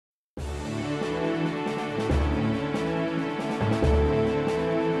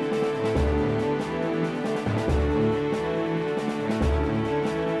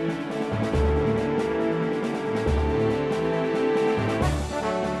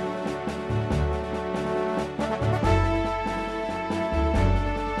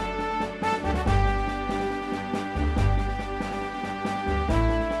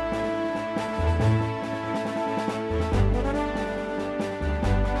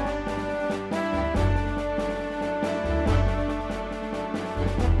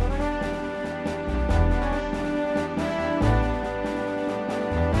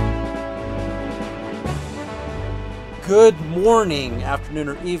Good morning, afternoon,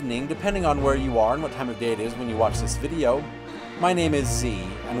 or evening, depending on where you are and what time of day it is when you watch this video. My name is Z,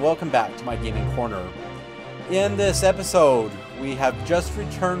 and welcome back to my gaming corner. In this episode, we have just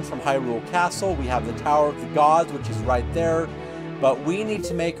returned from Hyrule Castle. We have the Tower of the Gods, which is right there, but we need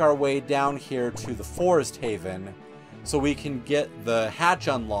to make our way down here to the Forest Haven so we can get the hatch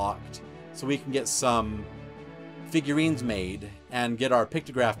unlocked, so we can get some figurines made and get our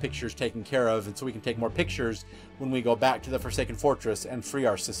pictograph pictures taken care of, and so we can take more pictures when we go back to the Forsaken Fortress and free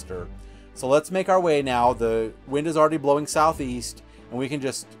our sister. So let's make our way now. The wind is already blowing southeast, and we can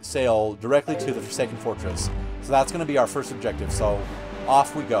just sail directly to the Forsaken Fortress. So that's going to be our first objective, so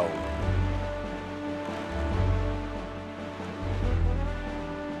off we go.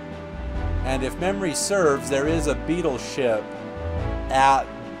 And if memory serves, there is a beetle ship at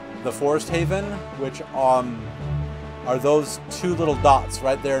the Forest Haven, which are those two little dots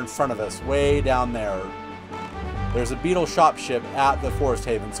right there in front of us, way down there. There's a beetle shop ship at the Forest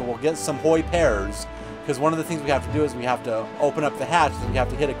Haven, so we'll get some hoi pairs, because one of the things we have to do is we have to open up the hatch, and we have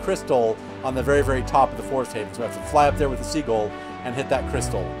to hit a crystal on the very, very top of the Forest Haven. So we have to fly up there with a seagull and hit that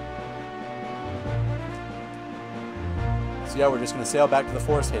crystal. So yeah, we're just going to sail back to the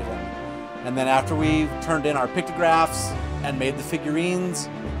Forest Haven. And then after we've turned in our pictographs and made the figurines,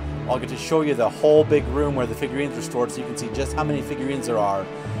 I'll get to show you the whole big room where the figurines are stored so you can see just how many figurines there are.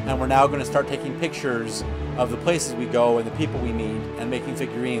 And we're now going to start taking pictures of the places we go and the people we meet and making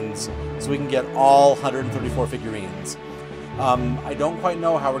figurines so we can get all 134 figurines. I don't quite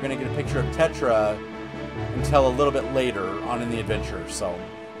know how we're going to get a picture of Tetra until a little bit later on in the adventure, so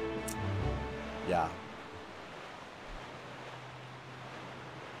yeah.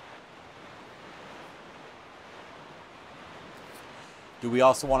 Do we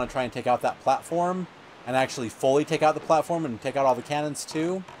also want to try and take out that platform and actually fully take out the platform and take out all the cannons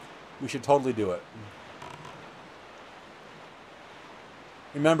too? We should totally do it.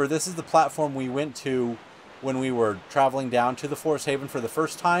 Remember, this is the platform we went to when we were traveling down to the Forest Haven for the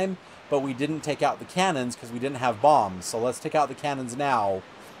first time, but we didn't take out the cannons because we didn't have bombs. So let's take out the cannons now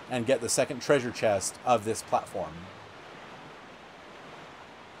and get the second treasure chest of this platform.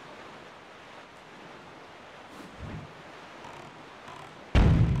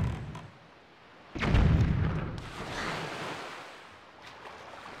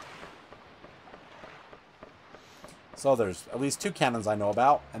 So there's at least 2 cannons I know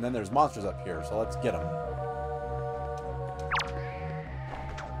about, and then there's monsters up here, so let's get them.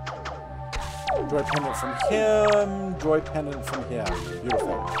 Joy pendant from him, joy pendant from him.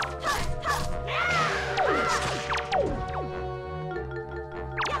 Beautiful.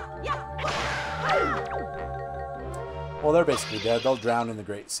 Well, they're basically dead. They'll drown in the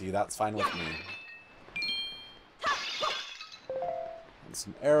Great Sea. That's fine with me.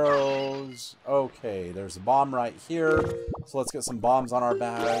 Some arrows. Okay, there's a bomb right here. So let's get some bombs on our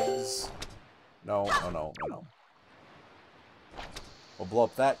bags. No. We'll blow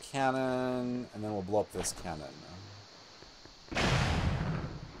up that cannon, and then we'll blow up this cannon.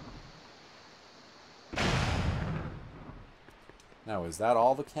 Now, is that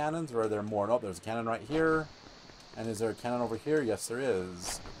all the cannons, or are there more? Nope, there's a cannon right here. And is there a cannon over here? Yes, there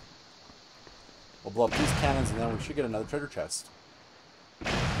is. We'll blow up these cannons, and then we should get another treasure chest.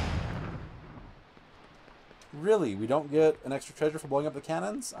 Really? We don't get an extra treasure for blowing up the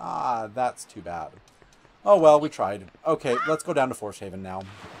cannons? Ah, that's too bad. Oh well, we tried. Okay, let's go down to Forest Haven now.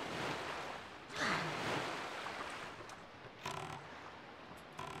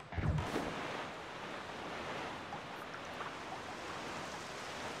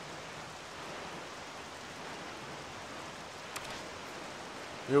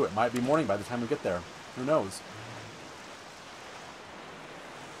 Ooh, it might be morning by the time we get there. Who knows?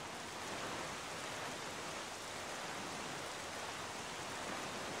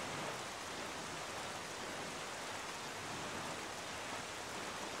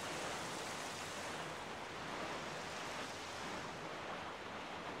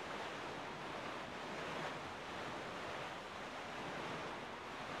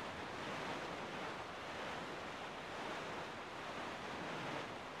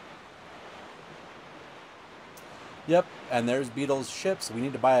 Yep, and there's Beetle's ships. We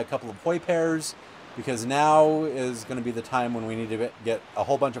need to buy a couple of hoi pairs, because now is going to be the time when we need to get a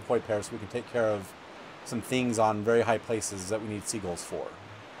whole bunch of hoi pairs so we can take care of some things on very high places that we need seagulls for.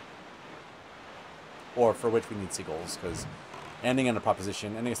 Or for which we need seagulls, because ending a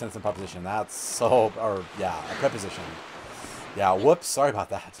sentence in a proposition, that's so, or yeah, a preposition. Yeah, whoops, sorry about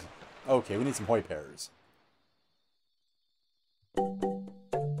that. Okay, we need some hoi pairs.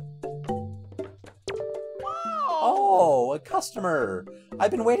 Oh, a customer!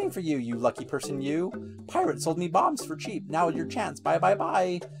 I've been waiting for you, you lucky person, you. Pirate sold me bombs for cheap. Now your chance. Bye, bye,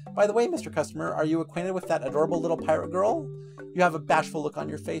 bye. By the way, Mr. Customer, are you acquainted with that adorable little pirate girl? You have a bashful look on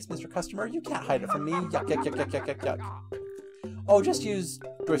your face, Mr. Customer. You can't hide it from me. Yuck, yuck, yuck, yuck, yuck, yuck, yuck. Oh, just use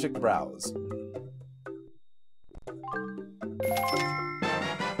joystick to browse.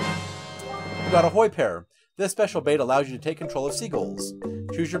 You got a hoi pair. This special bait allows you to take control of seagulls.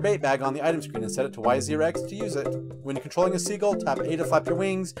 Choose your bait bag on the item screen and set it to Y, Z, or X to use it. When controlling a seagull, tap A to flap your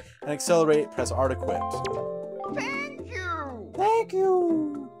wings, and accelerate, press R to quit. Thank you! Thank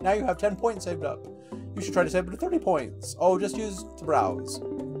you! Now you have 10 points saved up. You should try to save it to 30 points. Oh, just use to browse.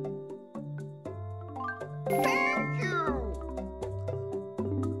 Thank you!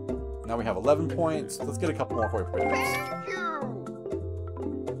 Now we have 11 points. Let's get a couple more hoi pairs. Thank you!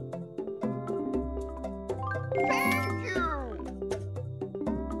 Thank you!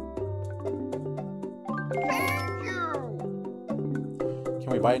 Thank you! Can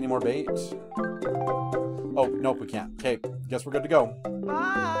we buy any more bait? Oh, nope, we can't. Okay, guess we're good to go.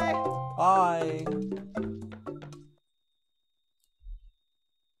 Bye! Bye!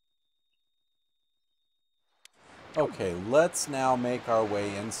 Okay, let's now make our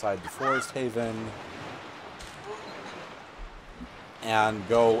way inside the Forest Haven and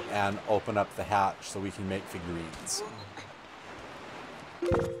go and open up the hatch so we can make figurines.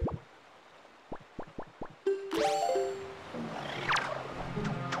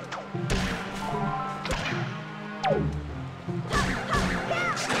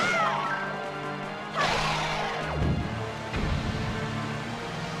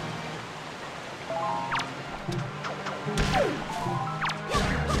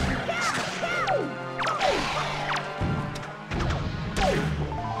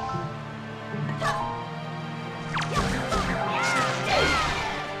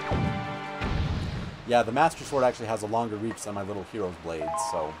 Yeah, the Master Sword actually has a longer reach than my little hero's blades,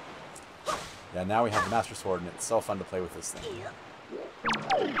 so... Yeah, now we have the Master Sword, and it's so fun to play with this thing.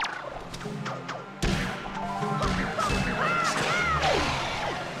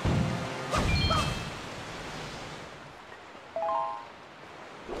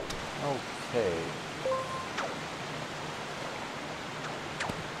 Okay.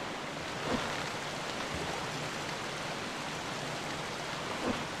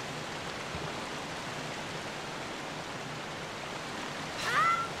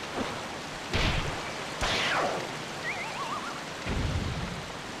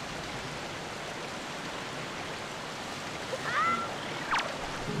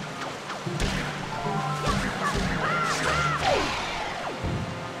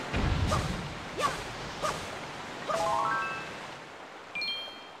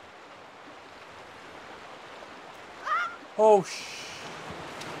 Oh,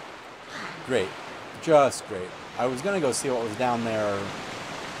 great. Just great. I was going to go see what was down there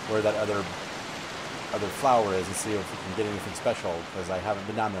where that other flower is and see if we can get anything special, because I haven't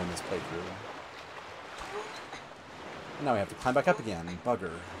been down there in this playthrough. And now we have to climb back up again.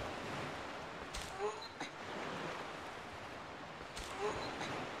 Bugger.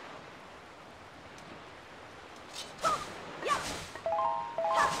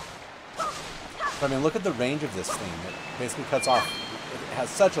 But, I mean, look at the range of this thing. It basically cuts off. It has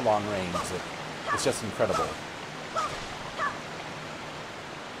such a long range that it's just incredible.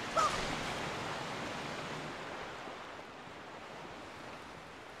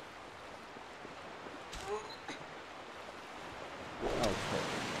 Okay.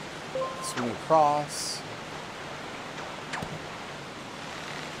 Swing across.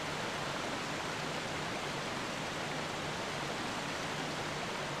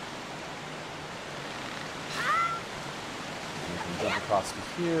 Jump across to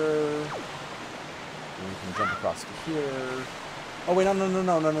here. And we can jump across to here. Oh wait,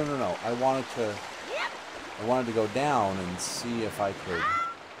 no. I wanted to go down and see if I could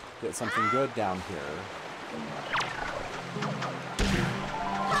get something good down here.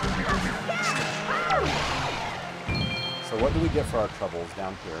 So what do we get for our troubles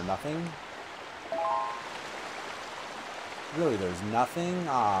down here? Nothing? Really, there's nothing?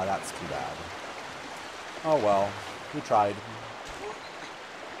 Ah, that's too bad. Oh well, we tried.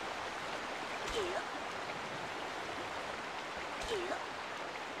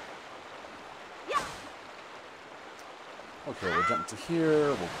 Okay, we'll jump to here,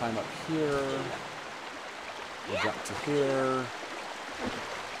 we'll climb up here, we'll jump to here,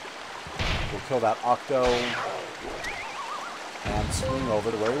 we'll kill that Octo, and swing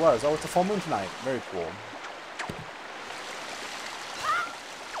over to where he was. Oh, it's a full moon tonight. Very cool.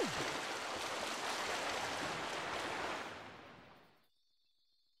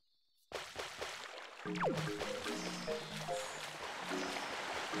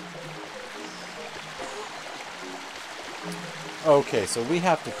 Okay, so we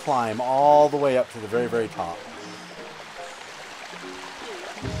have to climb all the way up to the very, very top.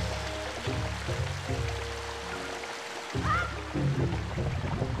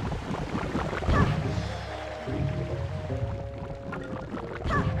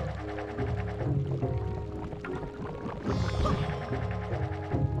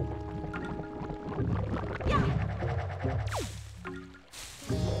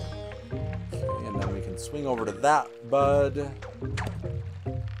 Okay, and then we can swing over to that bud.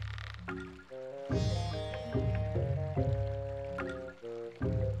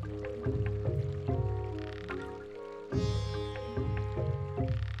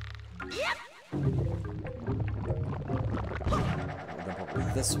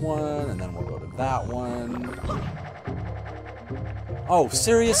 This one, and then we'll go to that one. Oh,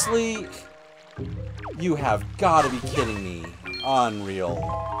 seriously? You have got to be kidding me.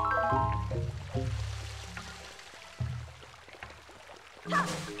 Unreal.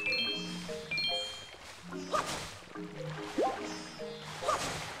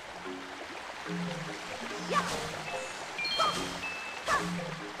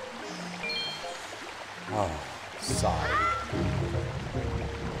 Oh, sigh.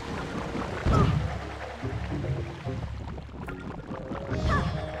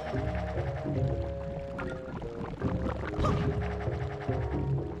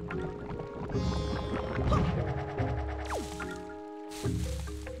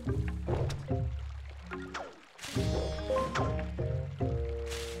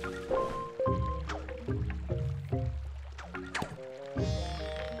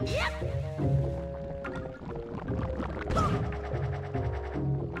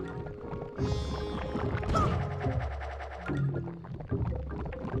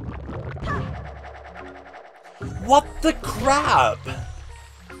 What the crap?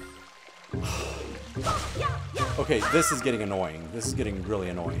 Okay, this is getting annoying. This is getting really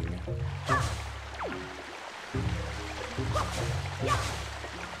annoying.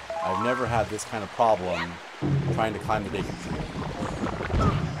 I've never had this kind of problem trying to climb the bacon tree.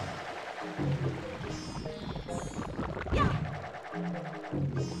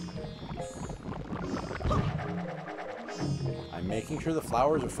 I'm making sure the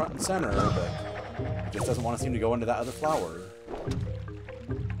flowers are front and center, but it just doesn't want to seem to go into that other flower.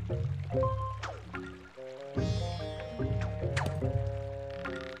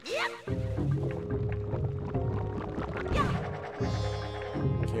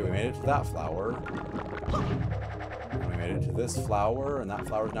 Okay, we made it to that flower. We made it to this flower, and that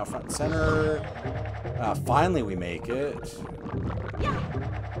flower is now front and center. Finally we make it.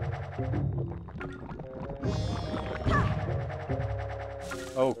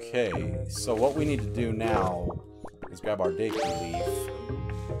 Okay, so what we need to do now is grab our dayquil leaf.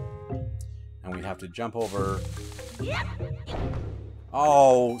 And we have to jump over.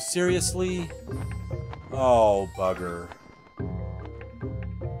 Oh, seriously? Oh, bugger.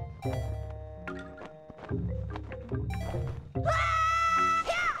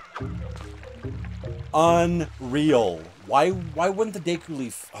 Unreal. Why wouldn't the dayquil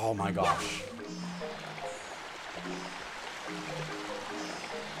leaf... Oh my gosh.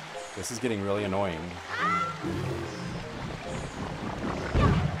 This is getting really annoying.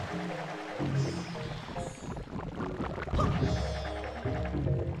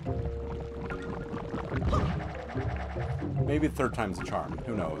 Maybe the third time's a charm.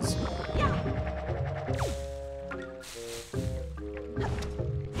 Who knows?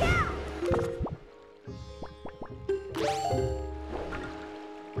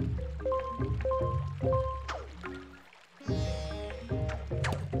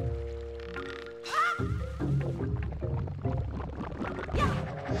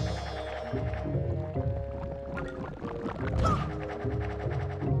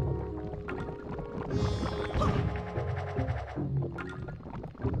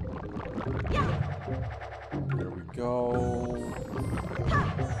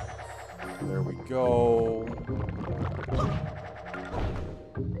 There we go.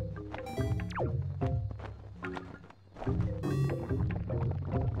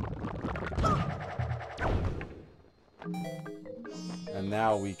 And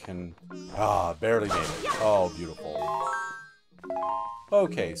now we can... barely made it. Oh, beautiful.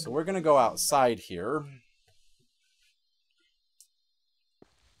 Okay, so we're gonna go outside here.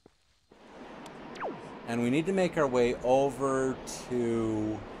 And we need to make our way over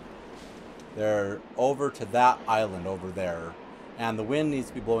to that island over there. And the wind needs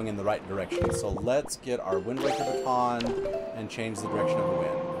to be blowing in the right direction. So let's get our windbreaker baton and change the direction of the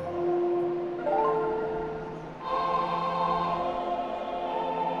wind.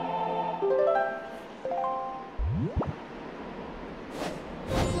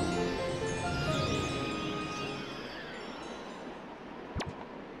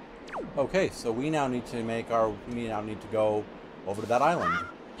 Okay, so we now need to make our... We now need to go over to that island.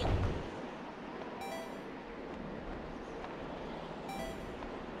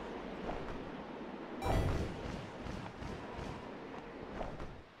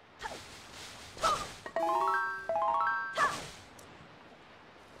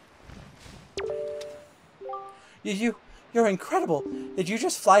 You're incredible. Did you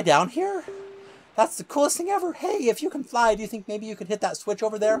just fly down here? That's the coolest thing ever. Hey, if you can fly, do you think maybe you could hit that switch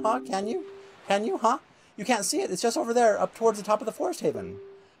over there, huh? Can you? Can you, huh? You can't see it. It's just over there, up towards the top of the forest haven.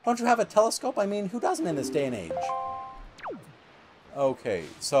 Don't you have a telescope? I mean, who doesn't in this day and age? Okay,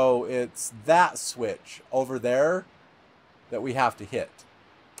 so it's that switch over there that we have to hit.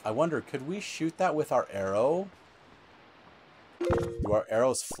 I wonder, could we shoot that with our arrow? Do our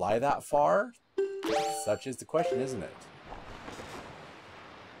arrows fly that far? Such is the question, isn't it?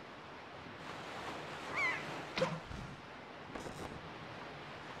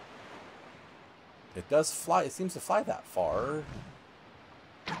 It does fly. It seems to fly that far.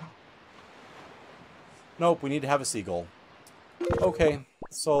 Nope, we need to have a seagull. Okay,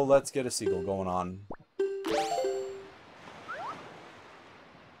 so let's get a seagull going on.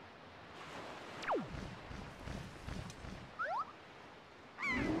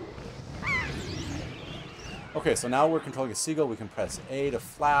 Okay, so now we're controlling a seagull. We can press A to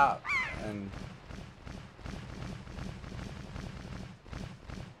flap and...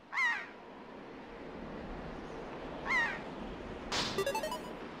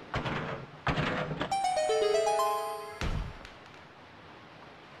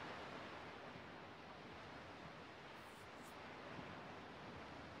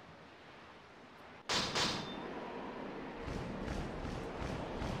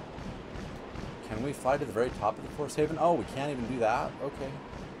 Can we fly to the very top of the forest haven? Oh, we can't even do that? Okay.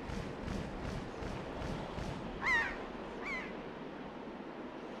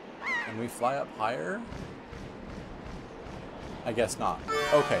 Can we fly up higher? I guess not.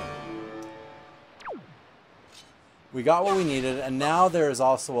 Okay. We got what we needed, and now there is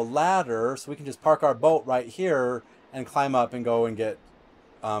also a ladder, so we can just park our boat right here and climb up and go and get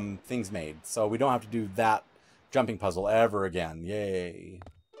things made. So we don't have to do that jumping puzzle ever again. Yay.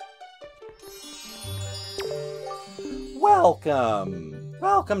 Welcome!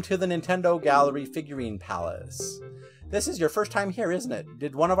 Welcome to the Nintendo Gallery Figurine Palace. This is your first time here, isn't it?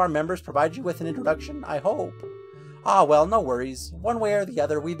 Did one of our members provide you with an introduction? I hope. Ah, well, no worries. One way or the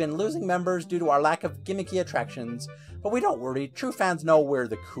other, we've been losing members due to our lack of gimmicky attractions, but we don't worry. True fans know we're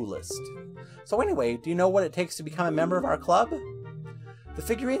the coolest. So anyway, do you know what it takes to become a member of our club? The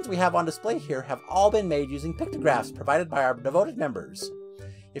figurines we have on display here have all been made using pictographs provided by our devoted members.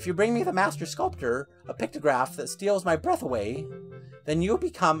 If you bring me the master sculptor, a pictograph that steals my breath away, then you'll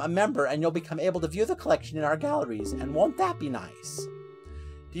become a member and you'll become able to view the collection in our galleries, and won't that be nice?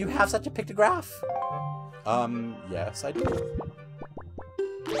 Do you have such a pictograph? Yes, I do.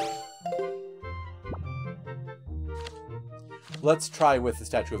 Let's try with the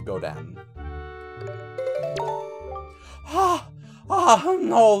statue of Godin.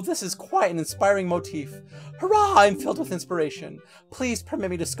 No, this is quite an inspiring motif. Hurrah, I'm filled with inspiration. Please permit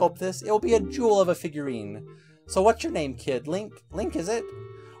me to sculpt this. It will be a jewel of a figurine. So what's your name, kid? Link? Link, is it?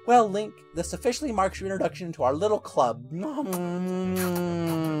 Well, Link, this officially marks your introduction into our little club.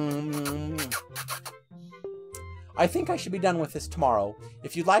 I think I should be done with this tomorrow.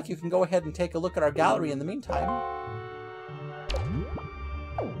 If you'd like, you can go ahead and take a look at our gallery in the meantime.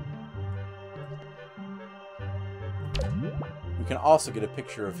 We can also get a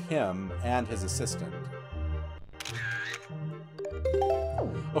picture of him and his assistant.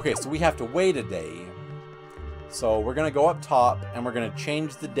 Okay, so we have to wait a day. So we're going to go up top and we're going to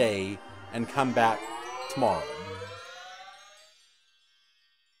change the day and come back tomorrow.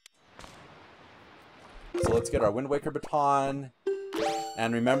 So let's get our Wind Waker baton.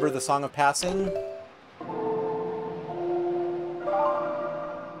 And remember the Song of Passing?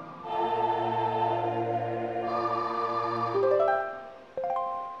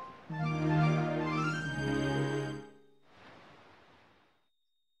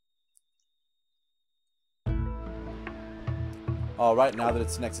 Alright, now that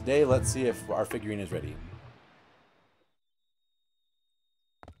it's the next day, let's see if our figurine is ready.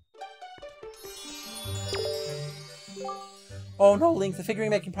 Oh no, Link, the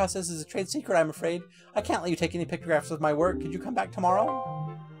figurine making process is a trade secret, I'm afraid. I can't let you take any pictographs of my work. Could you come back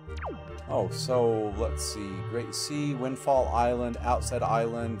tomorrow? Oh, so let's see. Great Sea, Windfall Island, Outside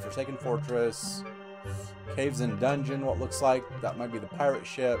Island, Forsaken Fortress, Caves and Dungeon, what looks like. That might be the pirate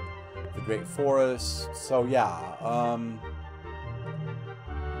ship, the Great Forest. So yeah,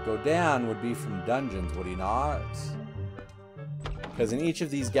 Godin would be from Dungeons, would he not? Because in each of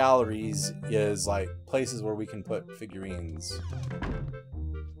these galleries is like places where we can put figurines.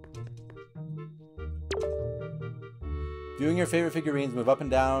 Viewing your favorite figurines, move up and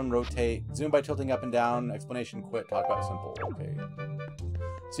down, rotate, zoom by tilting up and down, explanation, quit, talk about simple. Okay.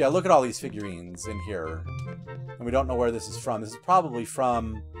 So yeah, look at all these figurines in here. And we don't know where this is from. This is probably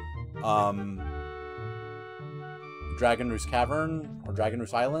from Dragon Roost Cavern or Dragon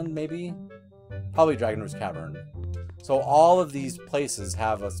Roost Island, maybe? Probably Dragon Roost Cavern. So all of these places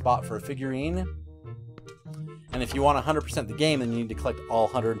have a spot for a figurine. And if you want 100% the game, then you need to collect all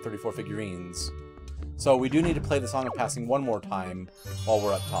 134 figurines. So we do need to play the Song of Passing one more time while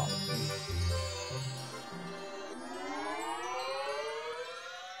we're up top.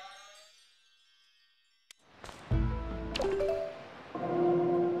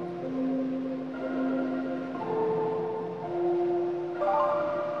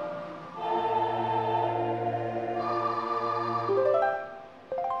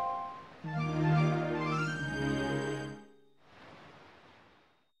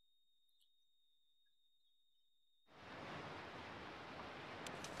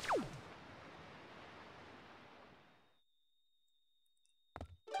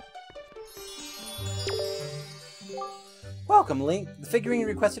 Welcome, Link. The figurine you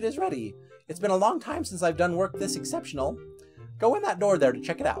requested is ready. It's been a long time since I've done work this exceptional. Go in that door there to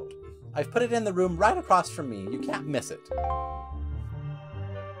check it out. I've put it in the room right across from me. You can't miss it.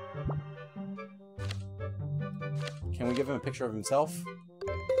 Can we give him a picture of himself?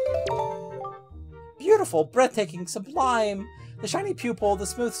 Beautiful, breathtaking, sublime. The shiny pupil, the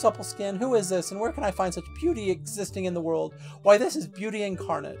smooth, supple skin. Who is this, and where can I find such beauty existing in the world? Why, this is beauty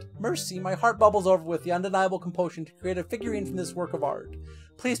incarnate. Mercy, my heart bubbles over with the undeniable compulsion to create a figurine from this work of art.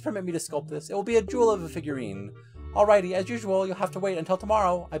 Please permit me to sculpt this. It will be a jewel of a figurine. Alrighty, as usual, you'll have to wait until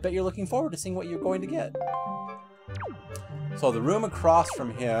tomorrow. I bet you're looking forward to seeing what you're going to get. So the room across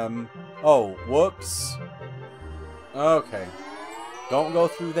from him... Oh, whoops. Okay. Don't go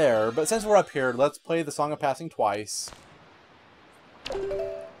through there. But since we're up here, let's play the Song of Passing twice.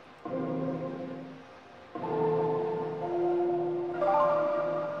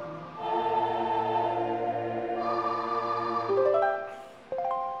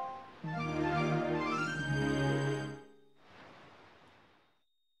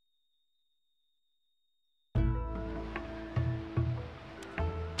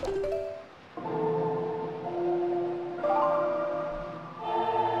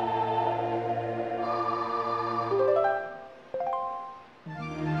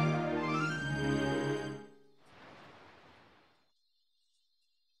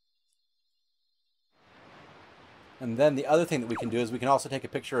 And then the other thing that we can do is we can also take a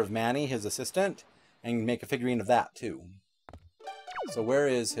picture of Manny, his assistant, and make a figurine of that too. So where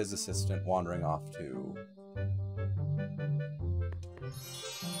is his assistant wandering off to?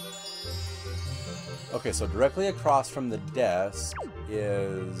 Okay, so directly across from the desk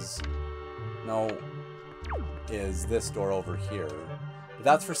is... No, is this door over here. But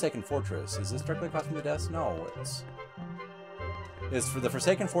that's Forsaken Fortress. Is this directly across from the desk? No, it's... Is for the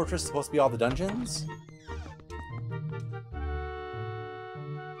Forsaken Fortress supposed to be all the dungeons?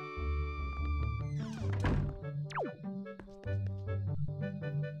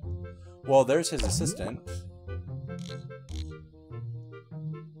 Well, there's his assistant.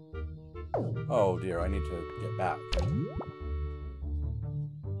 Oh dear, I need to get back.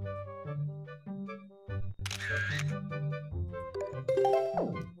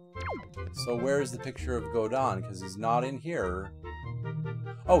 So where's the picture of Godon? Because he's not in here.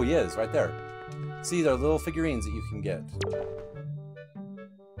 Oh, he is, right there. See, there are little figurines that you can get.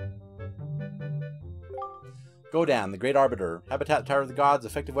 Godan, the Great Arbiter. Habitat Tower of the Gods,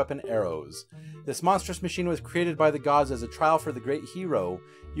 effective weapon, arrows. This monstrous machine was created by the gods as a trial for the great hero.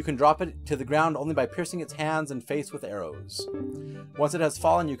 You can drop it to the ground only by piercing its hands and face with arrows. Once it has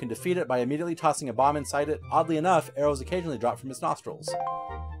fallen, you can defeat it by immediately tossing a bomb inside it. Oddly enough, arrows occasionally drop from its nostrils.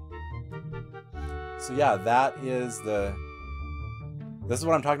 So yeah, that is the... This is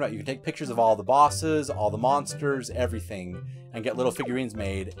what I'm talking about. You can take pictures of all the bosses, all the monsters, everything, and get little figurines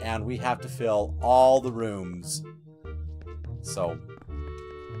made, and we have to fill all the rooms. So,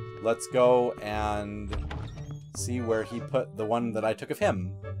 let's go and see where he put the one that I took of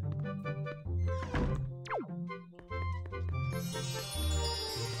him.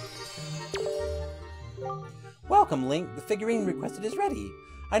 Welcome, Link. The figurine requested is ready.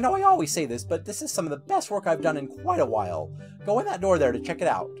 I know I always say this, but this is some of the best work I've done in quite a while. Go in that door there to check it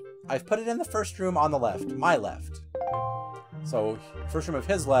out. I've put it in the first room on the left, my left. So, first room of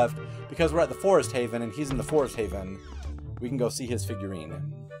his left, because we're at the Forest Haven and he's in the Forest Haven, we can go see his figurine.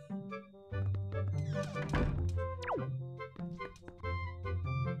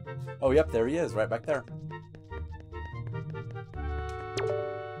 Oh, yep, there he is, right back there.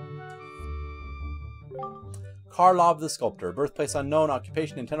 Karlov the Sculptor, birthplace unknown,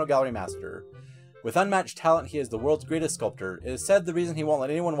 occupation Nintendo Gallery Master. With unmatched talent, he is the world's greatest sculptor. It is said the reason he won't let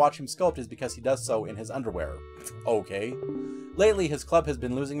anyone watch him sculpt is because he does so in his underwear. Okay. Lately, his club has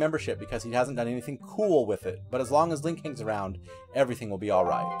been losing membership because he hasn't done anything cool with it, but as long as Link hangs around, everything will be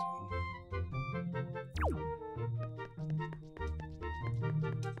alright.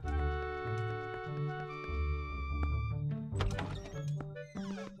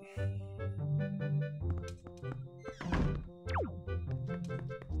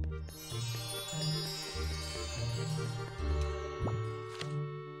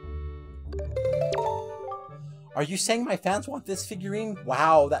 Are you saying my fans want this figurine?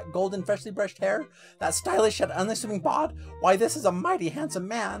 Wow, that golden freshly brushed hair? That stylish yet unassuming bod? Why, this is a mighty handsome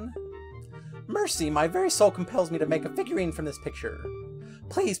man. Mercy, my very soul compels me to make a figurine from this picture.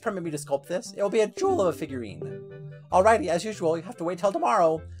 Please permit me to sculpt this. It will be a jewel of a figurine. Alrighty, as usual, you have to wait till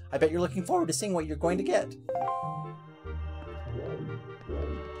tomorrow. I bet you're looking forward to seeing what you're going to get.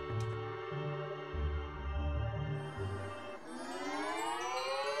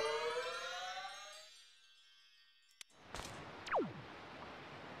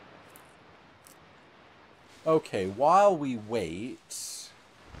 Okay, while we wait...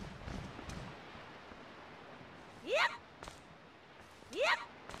 Yep. Yep.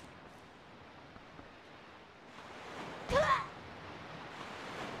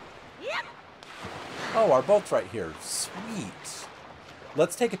 Yep. Oh, our boat's right here. Sweet.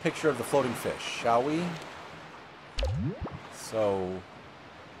 Let's take a picture of the floating fish, shall we? So...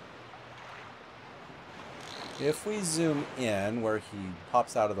 if we zoom in where he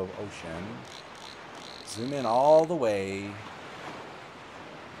pops out of the ocean... zoom in all the way.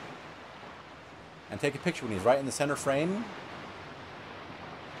 And take a picture when he's right in the center frame.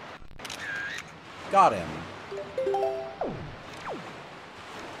 Got him.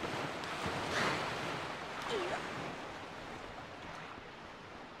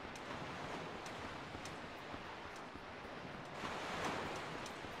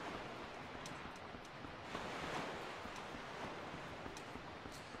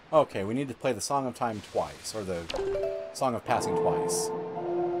 Okay, we need to play the Song of Time twice, or the Song of Passing twice.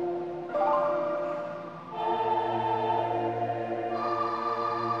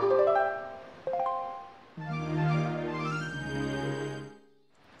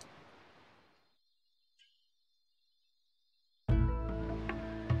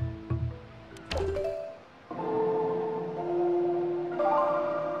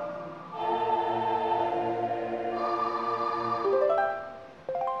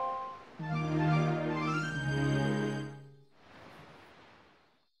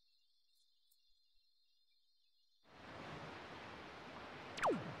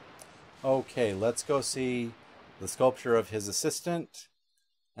 Okay, let's go see the sculpture of his assistant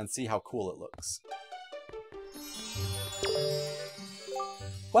and see how cool it looks.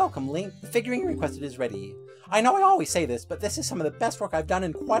 Welcome, Link. The figurine you requested is ready. I know I always say this, but this is some of the best work I've done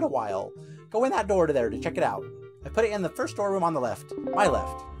in quite a while. Go in that door to there to check it out. I put it in the first storeroom on the left. My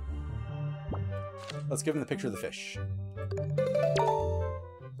left. Let's give him the picture of the fish.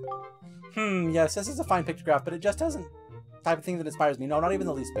 Yes, this is a fine pictograph, but it just doesn't type of thing that inspires me. No, not even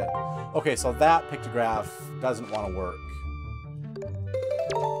the least bit. Okay, so that pictograph doesn't want to work.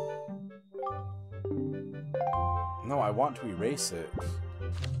 No, I want to erase it.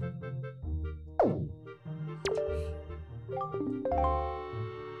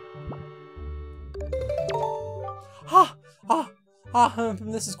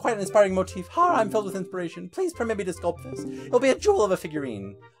 This is quite an inspiring motif. I'm filled with inspiration. Please permit me to sculpt this. It'll be a jewel of a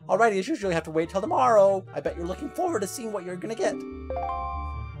figurine. Alrighty, as usual, you have to wait till tomorrow. I bet you're looking forward to seeing what you're gonna get.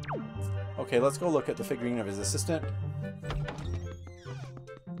 Okay, let's go look at the figurine of his assistant.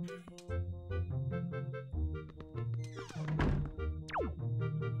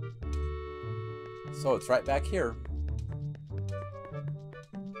 So it's right back here.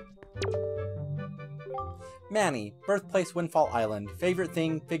 Manny, birthplace Windfall Island, favorite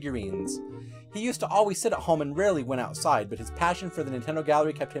thing, figurines. He used to always sit at home and rarely went outside, but his passion for the Nintendo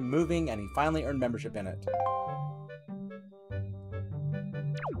Gallery kept him moving and he finally earned membership in it.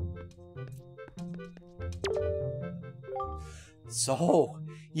 So,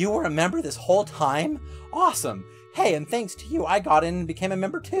 you were a member this whole time? Awesome! Hey, and thanks to you, I got in and became a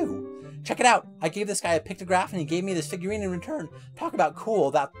member too. Check it out! I gave this guy a pictograph and he gave me this figurine in return. Talk about cool,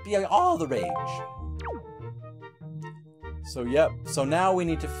 that'd be all the rage. So yep, so now we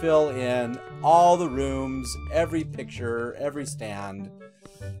need to fill in all the rooms, every picture, every stand.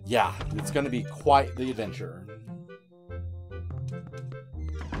 Yeah, it's going to be quite the adventure.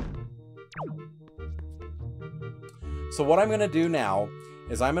 So what I'm going to do now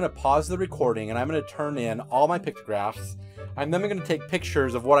is I'm going to pause the recording and I'm going to turn in all my pictographs. I'm then going to take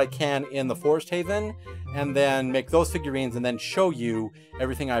pictures of what I can in the Forest Haven and then make those figurines and then show you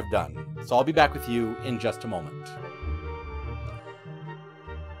everything I've done. So I'll be back with you in just a moment.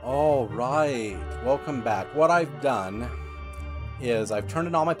 All right, welcome back. What I've done is I've turned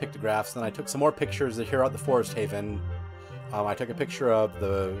in all my pictographs, and I took some more pictures here at the Forest Haven. I took a picture of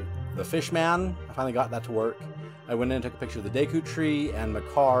the fish man. I finally got that to work. I went in and took a picture of the Deku tree and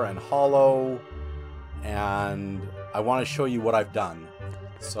Makar and Hollow, and I want to show you what I've done.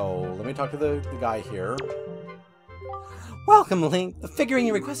 So let me talk to the guy here. Welcome, Link. The figurine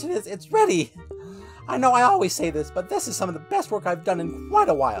you requested it's ready. I know I always say this, but this is some of the best work I've done in quite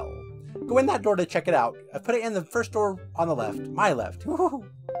a while. Go in that door to check it out. I put it in the first door on the left. My left.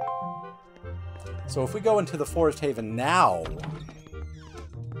 So if we go into the Forest Haven now,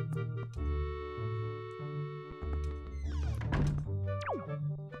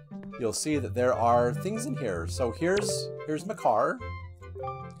 you'll see that there are things in here. So here's Makar.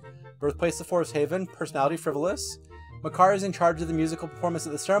 Birthplace of Forest Haven. Personality frivolous. Makar is in charge of the musical performance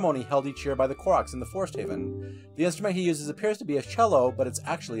at the ceremony held each year by the Koroks in the Forest Haven. The instrument he uses appears to be a cello, but it's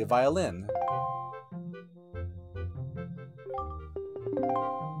actually a violin.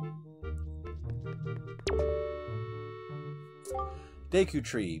 Deku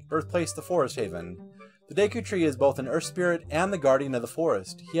Tree, birthplace the Forest Haven. The Deku Tree is both an earth spirit and the guardian of the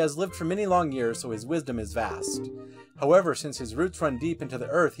forest. He has lived for many long years, so his wisdom is vast. However, since his roots run deep into the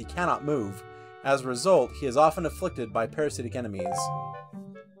earth, he cannot move. As a result, he is often afflicted by parasitic enemies.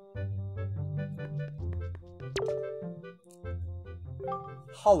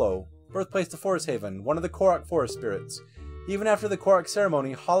 Hollow, birthplace to Forest Haven, one of the Korok forest spirits. Even after the Korok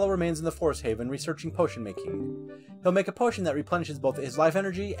ceremony, Hollow remains in the Forest Haven researching potion making. He'll make a potion that replenishes both his life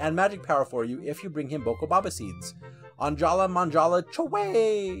energy and magic power for you if you bring him Boko Baba seeds. Anjala Manjala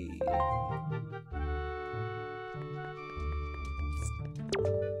Choway!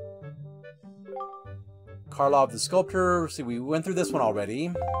 Karlov the Sculptor. See, we went through this one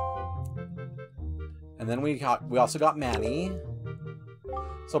already. And then we also got Manny.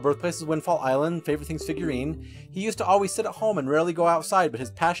 So birthplace is Windfall Island, favorite things figurine. He used to always sit at home and rarely go outside, but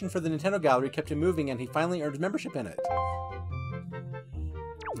his passion for the Nintendo Gallery kept him moving and he finally earned membership in it.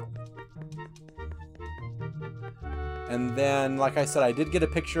 And then, like I said, I did get a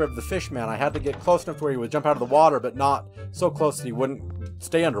picture of the fish man. I had to get close enough to where he would jump out of the water, but not so close that he wouldn't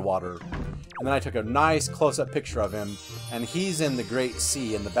stay underwater. And then I took a nice close-up picture of him, and he's in the Great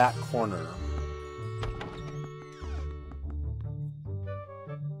Sea in the back corner.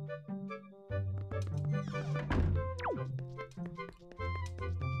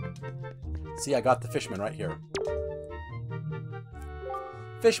 See, I got the fishman right here.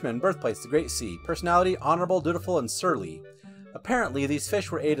 Fishman, birthplace, the Great Sea. Personality, honorable, dutiful, and surly. Apparently, these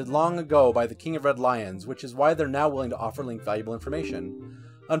fish were aided long ago by the King of Red Lions, which is why they're now willing to offer Link valuable information.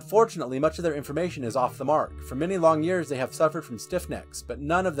 Unfortunately, much of their information is off the mark. For many long years, they have suffered from stiff necks, but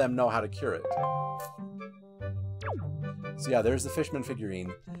none of them know how to cure it. So yeah, there's the fishman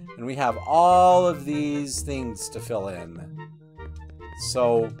figurine. And we have all of these things to fill in.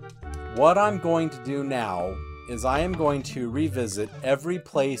 So what I'm going to do now is I am going to revisit every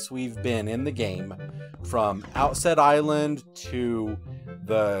place we've been in the game, from Outset Island to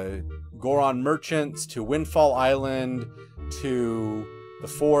the Goron Merchants to Windfall Island to the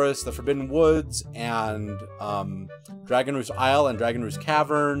forest, the Forbidden Woods, and Dragon Roost Isle and Dragon Roost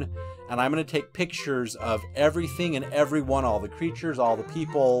Cavern. And I'm going to take pictures of everything and everyone, all the creatures, all the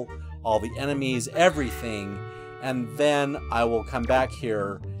people, all the enemies, everything. And then I will come back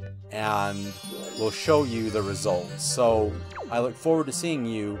here and we'll show you the results. So I look forward to seeing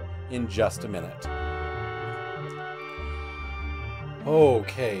you in just a minute.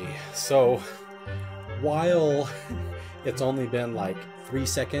 Okay, so while it's only been like 3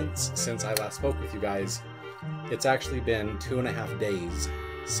 seconds since I last spoke with you guys, it's actually been 2.5 days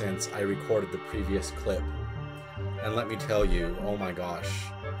since I recorded the previous clip. And let me tell you, oh my gosh,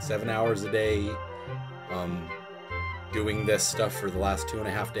 7 hours a day, doing this stuff for the last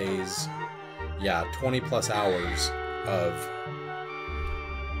 2.5 days. Yeah, 20 plus hours of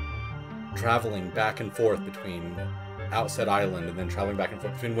traveling back and forth between Outset Island and then traveling back and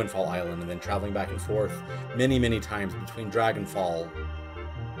forth between Windfall Island and then traveling back and forth many times between Dragonfall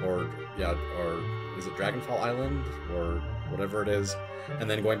or is it Dragonfall Island or whatever it is, and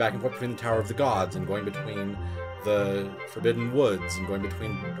then going back and forth between the Tower of the Gods and going between the Forbidden Woods and going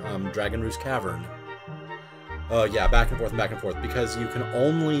between Dragon Roost Cavern. Yeah, back and forth, because you can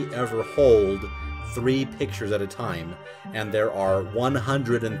only ever hold 3 pictures at a time, and there are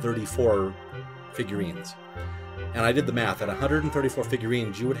 134 figurines. And I did the math. At 134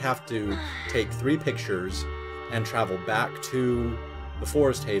 figurines, you would have to take 3 pictures and travel back to the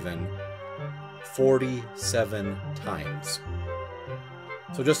Forest Haven 47 times.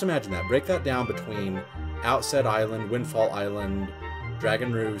 So just imagine that. Break that down between Outset Island, Windfall Island,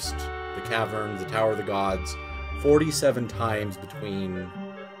 Dragon Roost, the Caverns, the Tower of the Gods. 47 times between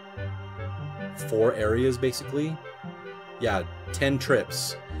 4 areas, basically. Yeah, 10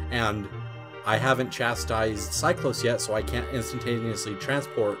 trips. And I haven't chastised Cyclos yet, so I can't instantaneously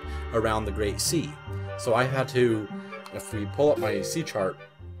transport around the Great Sea. So I had to, if we pull up my sea chart,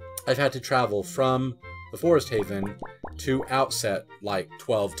 I've had to travel from the Forest Haven to Outset like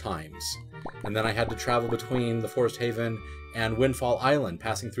 12 times. And then I had to travel between the Forest Haven and Windfall Island,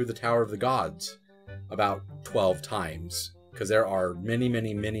 passing through the Tower of the Gods about 12 times. Because there are many,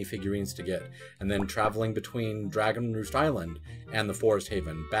 many, many figurines to get. And then traveling between Dragon Roost Island and the Forest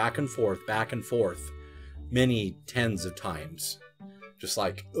Haven, back and forth, many tens of times. Just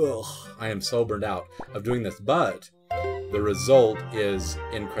like, ugh, I am so burned out of doing this. But the result is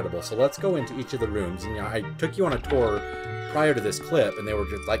incredible. So let's go into each of the rooms. And I took you on a tour prior to this clip, and they were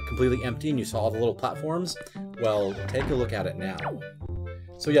just like completely empty, and you saw all the little platforms. Well, take a look at it now.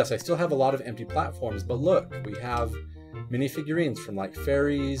 So yes, I still have a lot of empty platforms, but look, we have mini figurines from like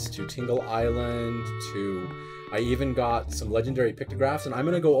fairies to Tingle Island to, I even got some legendary pictographs, and I'm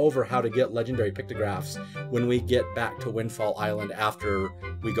going to go over how to get legendary pictographs when we get back to Windfall Island after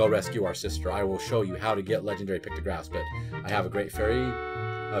we go rescue our sister. I will show you how to get legendary pictographs, but I have a great fairy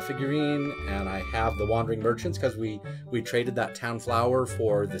figurine, and I have the Wandering Merchants because we traded that town flower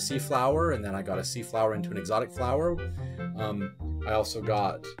for the sea flower, and then I got a sea flower into an exotic flower. I also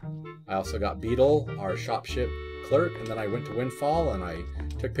got Beetle, our shopship clerk, and then I went to Windfall and I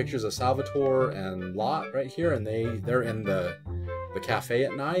took pictures of Salvatore and Lot right here, and they're in the cafe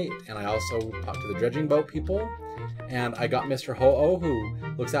at night. And I also talked to the dredging boat people, and I got Mr. Ho-Oh, who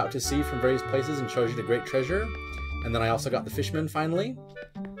looks out to sea from various places and shows you the great treasure. And then I also got the Fishman finally.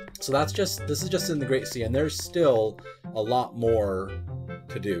 So this is just in the Great Sea, and there's still a lot more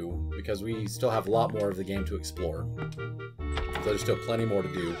to do because we still have a lot more of the game to explore. So there's still plenty more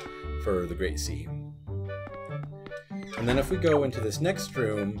to do for the Great Sea. And then if we go into this next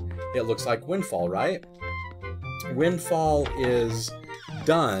room, it looks like Windfall, right? Windfall is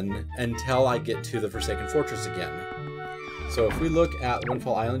done until I get to the Forsaken Fortress again. So if we look at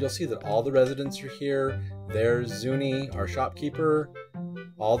Windfall Island, you'll see that all the residents are here. There's Zuni, our shopkeeper.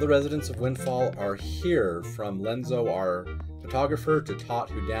 All the residents of Windfall are here, from Lenzo, our photographer, to Tot,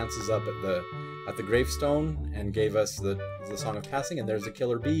 who dances up at the gravestone and gave us the Song of Passing. And there's the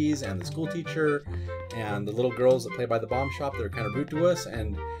killer bees and the school teacher and the little girls that play by the bomb shop that are kind of rude to us.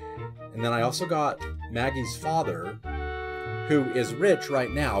 And then I also got Maggie's father, who is rich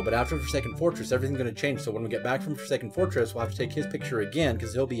right now, but after Forsaken Fortress, everything's going to change. So when we get back from Forsaken Fortress, we'll have to take his picture again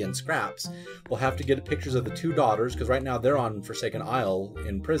because he'll be in scraps. We'll have to get pictures of the 2 daughters because right now they're on Forsaken Isle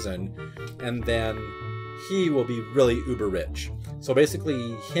in prison. And then he will be really uber rich. So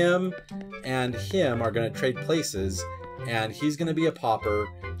basically him and him are going to trade places, and he's going to be a pauper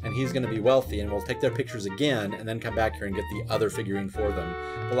and he's going to be wealthy, and we'll take their pictures again and then come back here and get the other figurine for them.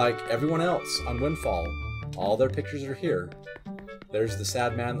 But like everyone else on Windfall, all their pictures are here. There's the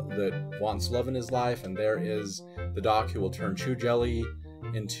sad man that wants love in his life, and there is the doc who will turn chew jelly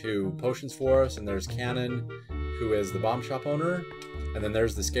into potions for us, and there's Cannon, who is the bomb shop owner, and then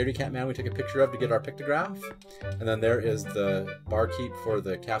there's the scaredy cat man we took a picture of to get our pictograph, and then there is the barkeep for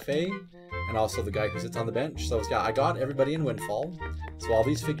the cafe, and also the guy who sits on the bench. So yeah, I got everybody in Windfall, so all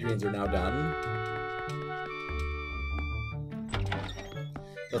these figurines are now done.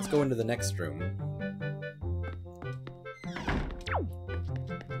 Let's go into the next room.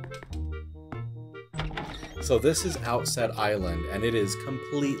 So this is Outset Island, and it is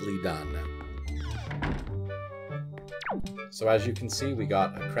completely done. So as you can see, we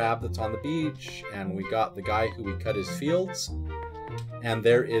got a crab that's on the beach, and we got the guy who we cut his fields. And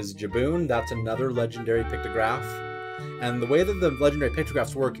there is Jaboon, that's another legendary pictograph. And the way that the legendary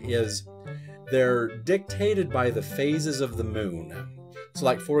pictographs work is they're dictated by the phases of the moon. So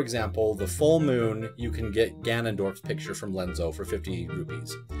like, for example, the full moon, you can get Ganondorf's picture from Lenzo for 50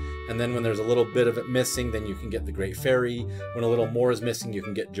 rupees. And then when there's a little bit of it missing, then you can get the Great Fairy. When a little more is missing, you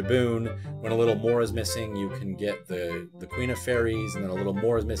can get Jaboon. When a little more is missing, you can get the Queen of Fairies. And then a little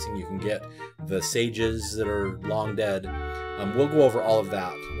more is missing, you can get the sages that are long dead. We'll go over all of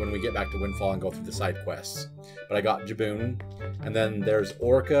that when we get back to Windfall and go through the side quests. But I got Jaboon. And then there's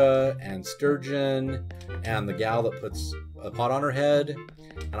Orca and Sturgeon and the gal that puts a pot on her head.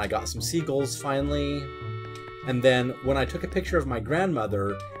 And I got some seagulls finally. And then when I took a picture of my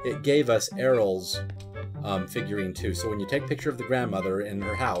grandmother, it gave us Errol's figurine too. So when you take a picture of the grandmother in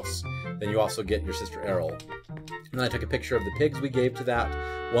her house, then you also get your sister Errol. And then I took a picture of the pigs we gave to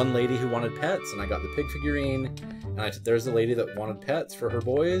that one lady who wanted pets, and I got the pig figurine. And there's the lady that wanted pets for her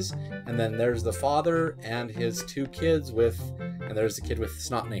boys, and then there's the father and his 2 kids and there's the kid with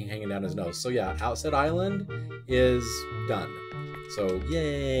snot hanging down his nose. So yeah, Outset Island is done. So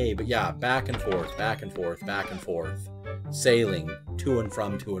yay! But yeah, back and forth, back and forth, back and forth. Sailing to and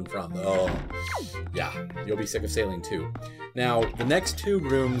from, to and from. Oh, yeah, you'll be sick of sailing too. Now, the next 2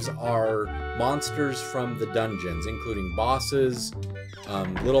 rooms are monsters from the dungeons, including bosses,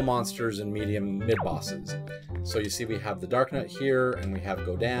 little monsters, and mid-bosses. So you see we have the Dark Nut here, and we have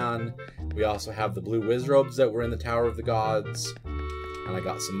Godan. We also have the blue Wizrobes that were in the Tower of the Gods. And I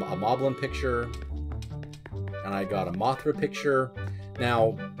got a Moblin picture. And I got a Mothra picture.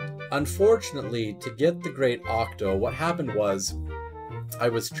 Now, unfortunately, to get the Great Octo, what happened was I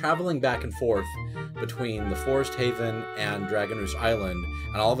was traveling back and forth between the Forest Haven and Dragon Roost Island,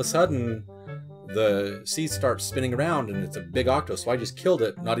 and all of a sudden the sea starts spinning around and it's a big octo, so I just killed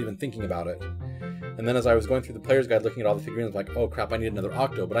it, not even thinking about it. And then as I was going through the player's guide looking at all the figurines, I was like, oh crap, I need another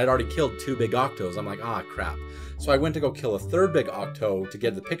octo, but I'd already killed 2 big octos. I'm like, ah crap. So I went to go kill a 3rd big octo to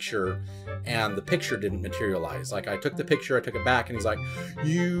get the picture, and the picture didn't materialize. Like, I took the picture, I took it back, and he's like,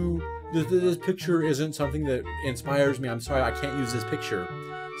 this picture isn't something that inspires me. I'm sorry, I can't use this picture.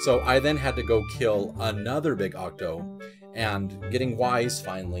 So I then had to go kill another big octo, and getting wise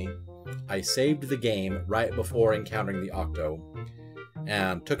finally, I saved the game right before encountering the octo,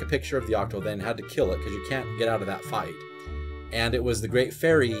 and took a picture of the octo, then had to kill it because you can't get out of that fight. And it was the Great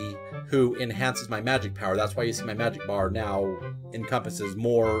Fairy who enhances my magic power. That's why you see my magic bar now encompasses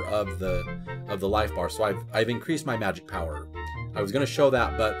more of the life bar. So I've increased my magic power. I was going to show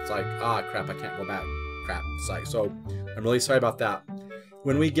that, but it's like, ah crap, I can't go back. Crap. So I'm really sorry about that.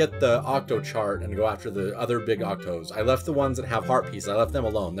 When we get the octo chart and go after the other big octos, I left the ones that have heart pieces. I left them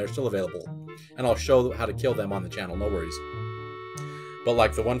alone. They're still available. And I'll show how to kill them on the channel, no worries. But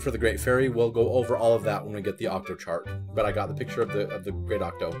like the one for the Great Fairy, we'll go over all of that when we get the octo chart. But I got the picture of the Great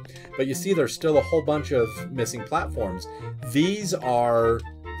Octo. But you see there's still a whole bunch of missing platforms. These are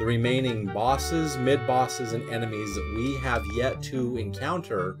the remaining bosses, mid-bosses, and enemies that we have yet to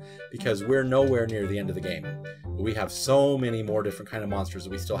encounter because we're nowhere near the end of the game. We have so many more different kind of monsters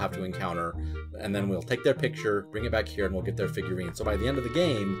that we still have to encounter, and then we'll take their picture, bring it back here, and we'll get their figurine. So by the end of the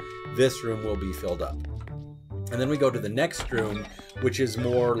game, this room will be filled up. And then we go to the next room, which is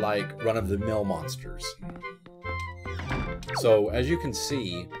more like run-of-the-mill monsters. So as you can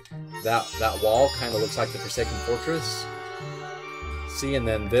see, that wall kind of looks like the Forsaken Fortress. See, and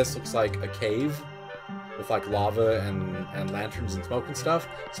then this looks like a cave with like lava and lanterns and smoke and stuff.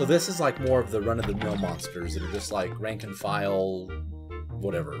 So this is like more of the run-of-the-mill monsters that are just like rank and file,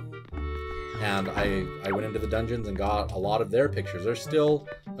 whatever. And I went into the dungeons and got a lot of their pictures. There's still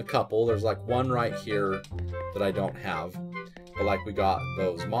a couple. There's like one right here that I don't have. But like we got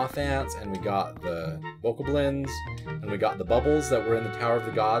those moth ants, and we got the bokoblins, and we got the bubbles that were in the Tower of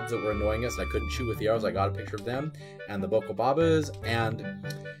the Gods that were annoying us. I couldn't shoot with the arrows. I got a picture of them, and the bokobabas. And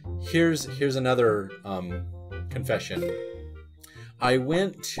here's another confession. I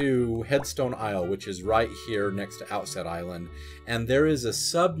went to Headstone Isle, which is right here next to Outset Island, and there is a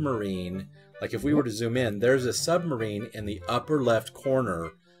submarine. Like if we were to zoom in, there's a submarine in the upper left corner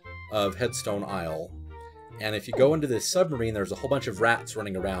of Headstone Isle. And if you go into this submarine, there's a whole bunch of rats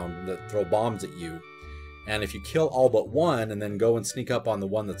running around that throw bombs at you. And if you kill all but one and then go and sneak up on the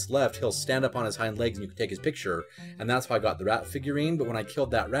one that's left, he'll stand up on his hind legs and you can take his picture. And that's how I got the rat figurine. But when I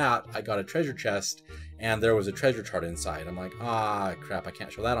killed that rat, I got a treasure chest and there was a treasure chart inside. I'm like, ah, crap, I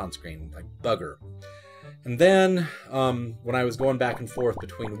can't show that on screen. Like, bugger. And then when I was going back and forth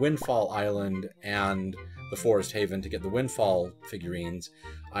between Windfall Island and the Forest Haven to get the Windfall figurines,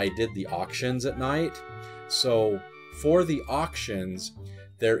 I did the auctions at night. So for the auctions,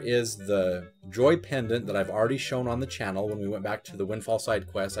 there is the Joy Pendant that I've already shown on the channel when we went back to the Windfall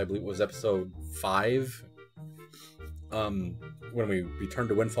side quest. I believe it was episode 5. When we returned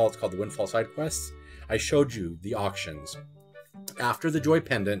to Windfall, it's called the Windfall side quests. I showed you the auctions. After the Joy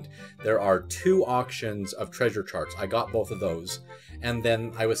Pendant, there are 2 auctions of treasure charts. I got both of those. And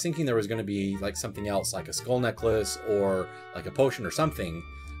then I was thinking there was going to be like something else, like a skull necklace or like a potion or something.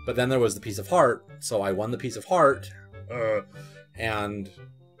 But then there was the piece of heart, so I won the piece of heart, and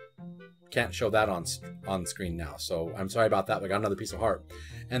can't show that on screen now. So I'm sorry about that, but I got another piece of heart.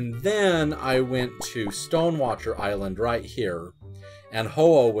 And then I went to Stonewatcher Island right here, and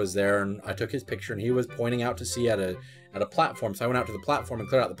Ho-Oh was there, and I took his picture, and he was pointing out to sea at a platform. So I went out to the platform and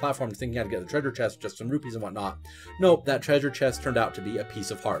cleared out the platform thinking I'd get the treasure chest, just some rupees and whatnot. Nope, that treasure chest turned out to be a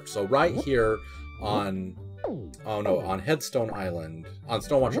piece of heart. So right here on, oh no, on Headstone Island, on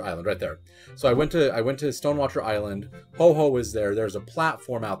Stonewatcher Island, right there. So I went to Stonewatcher Island. Ho-Ho was there. There's a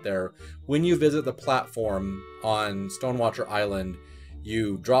platform out there. When you visit the platform on Stonewatcher Island,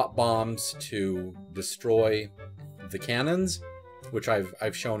 you drop bombs to destroy the cannons, which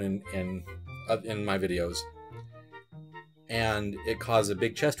I've shown in my videos. And it caused a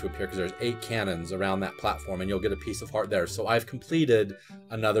big chest to appear because there's 8 cannons around that platform, and you'll get a piece of heart there. So I've completed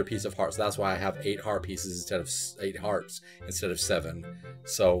another piece of heart. So that's why I have 8 heart pieces instead of 8 hearts instead of 7.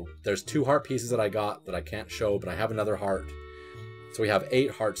 So there's 2 heart pieces that I got that I can't show, but I have another heart. So we have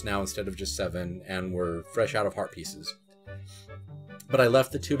 8 hearts now instead of just 7, and we're fresh out of heart pieces. But I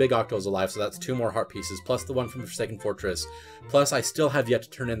left the 2 big octos alive, so that's 2 more heart pieces, plus the one from the Forsaken Fortress. Plus, I still have yet to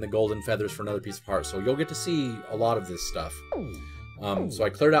turn in the golden feathers for another piece of heart, so you'll get to see a lot of this stuff. So I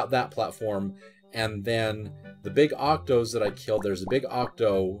cleared out that platform, and then the big octos that I killed, there's a big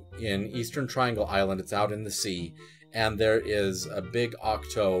octo in Eastern Triangle Island. It's out in the sea, and there is a big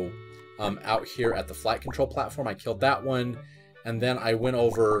octo out here at the flight control platform. I killed that one, and then I went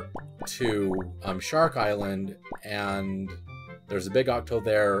over to Shark Island, and there's a big octo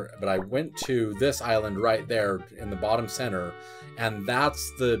there, but I went to this island right there in the bottom center, and that's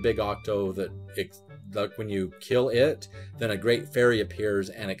the big octo that, like, when you kill it, then a great fairy appears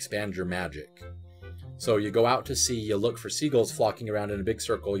and expands your magic. So you go out to sea, you look for seagulls flocking around in a big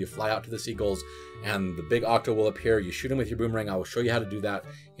circle, you fly out to the seagulls, and the big octo will appear. You shoot him with your boomerang. I will show you how to do that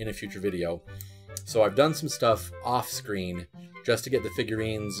in a future video. So I've done some stuff off screen just to get the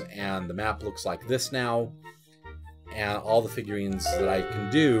figurines, and the map looks like this now. And all the figurines that I can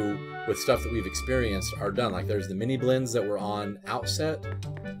do with stuff that we've experienced are done. Like, there's the mini blends that were on Outset,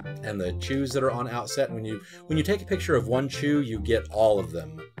 and the chews that are on Outset. And when you take a picture of one chew, you get all of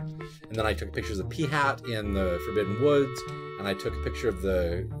them. And then I took pictures of Peahat in the Forbidden Woods, and I took a picture of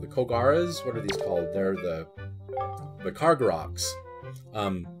the Kogaras. What are these called? They're the Kargaroks.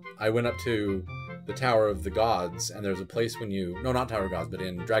 I went up to the Tower of the Gods, and there's a place when you, no, not Tower of Gods, but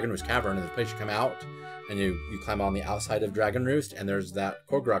in Dragon Roost Cavern, and there's a place you come out, and you climb on the outside of Dragon Roost, and there's that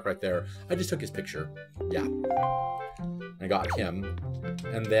Korgorok right there. I just took his picture. Yeah. I got him.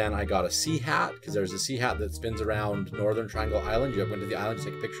 And then I got a sea hat, because there's a sea hat that spins around Northern Triangle Island. You went to the island to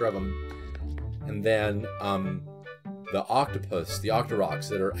take a picture of him. And then the octopus, the octoroks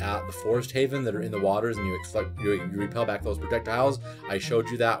that are at the Forest Haven that are in the waters, and you repel back those projectiles. I showed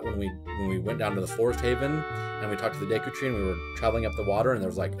you that when we went down to the Forest Haven, and we talked to the Deku Tree, and we were traveling up the water, and there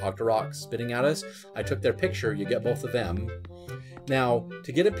was like octoroks spitting at us. I took their picture. You get both of them. Now,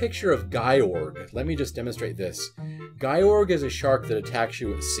 to get a picture of Gyorg, let me just demonstrate this. Gyorg is a shark that attacks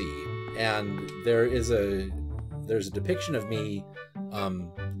you at sea, and there's a depiction of me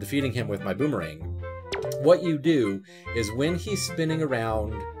defeating him with my boomerang. What you do is, when he's spinning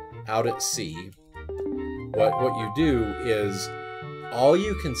around out at sea, what you do is, all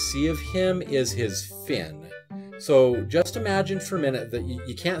you can see of him is his fin. So just imagine for a minute that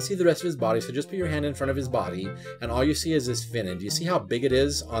you can't see the rest of his body, so just put your hand in front of his body, and all you see is his fin. And do you see how big it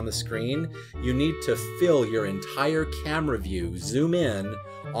is on the screen? You need to fill your entire camera view, zoom in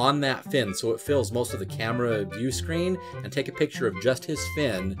on that fin so it fills most of the camera view screen, and take a picture of just his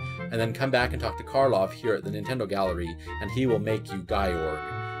fin, and then come back and talk to Karlov here at the Nintendo Gallery, and he will make you Gyorg.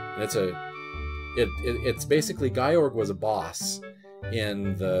 And it's basically, Gyorg was a boss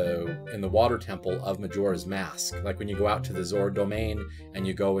in the water temple of Majora's Mask. Like, when you go out to the Zord domain and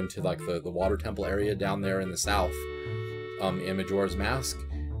you go into like the water temple area down there in the south, in Majora's Mask,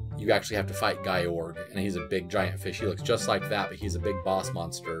 you actually have to fight Gyorg, and he's a big giant fish. He looks just like that, but he's a big boss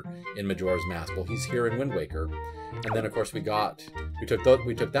monster in Majora's Mask. Well, he's here in Wind Waker. And then of course we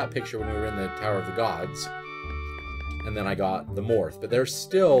took that picture when we were in the Tower of the Gods. And then I got the Morph, but there's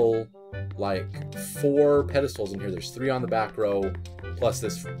still like 4 pedestals in here. There's 3 on the back row, plus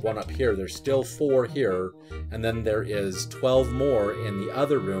this one up here. There's still 4 here, and then there is 12 more in the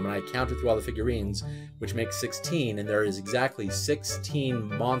other room, and I counted through all the figurines, which makes 16, and there is exactly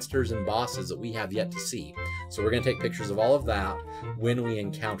 16 monsters and bosses that we have yet to see. So we're going to take pictures of all of that when we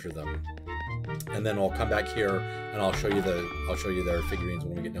encounter them, and then I'll come back here and I'll show you their figurines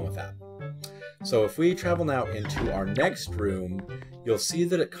when we get done with that. So if we travel now into our next room, you'll see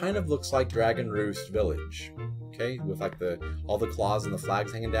that it kind of looks like Dragon Roost Village, okay, with like all the claws and the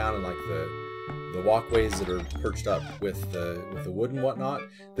flags hanging down, and like the walkways that are perched up with the wood and whatnot.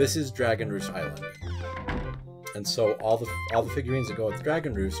 This is Dragon Roost Island, and so all the figurines that go with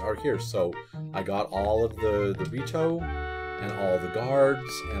Dragon Roost are here. So I got all of the Rito and all the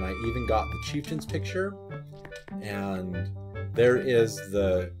guards, and I even got the chieftain's picture. And there is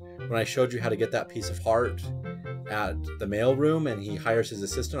when I showed you how to get that piece of heart at the mail room, and he hires his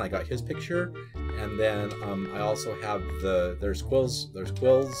assistant, I got his picture. And then I also have there's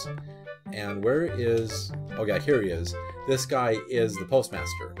quills, and where is, oh yeah, here he is. This guy is the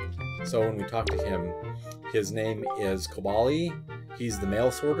postmaster. So when we talk to him, his name is Kobali. He's the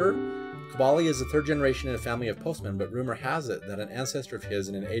mail sorter. Kobali is the third generation in a family of postmen, but rumor has it that an ancestor of his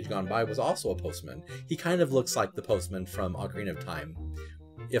in an age gone by was also a postman. He kind of looks like the postman from Ocarina of Time.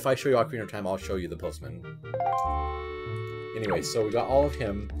 If I show you Ocarina of Time, I'll show you the postman. Anyway, so we got all of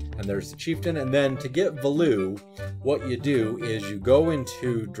him, and there's the chieftain, and then to get Valoo, what you do is you go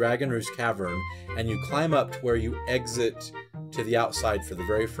into Dragon Roost Cavern, and you climb up to where you exit to the outside for the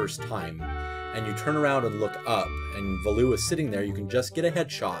very first time, and you turn around and look up, and Valoo is sitting there. You can just get a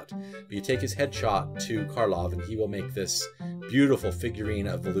headshot, but you take his headshot to Karlov, and he will make this beautiful figurine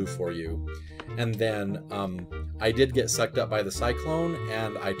of Valoo for you. And then I did get sucked up by the cyclone,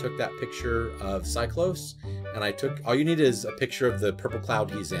 and I took that picture of Cyclos, and I took, all you need is a picture of the purple cloud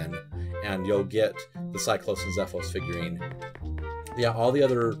he's in, and you'll get the Cyclos and Zephos figurine. Yeah, all the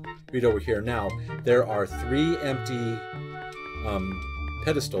other, read over here now, there are 3 empty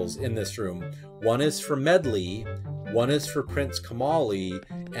pedestals in this room. One is for Medley, one is for Prince Kamali,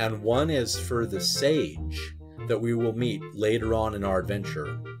 and one is for the sage that we will meet later on in our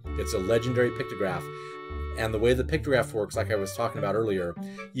adventure. It's a legendary pictograph, and the way the pictograph works, like I was talking about earlier,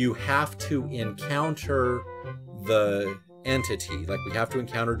 you have to encounter the entity, like we have to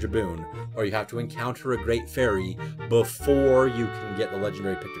encounter Jaboon, or you have to encounter a great fairy before you can get the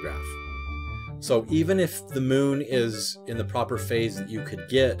legendary pictograph. So even if the moon is in the proper phase that you could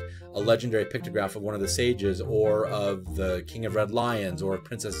get a legendary pictograph of one of the sages or of the King of Red Lions or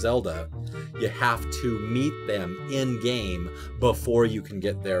Princess Zelda, you have to meet them in-game before you can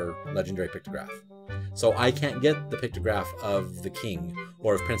get their legendary pictograph. So I can't get the pictograph of the king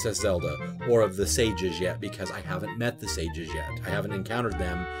or of Princess Zelda or of the sages yet because I haven't met the sages yet. I haven't encountered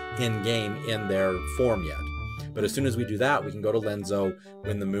them in-game in their form yet. But as soon as we do that, we can go to Lenzo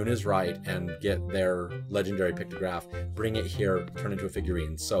when the moon is right and get their legendary pictograph, bring it here, turn into a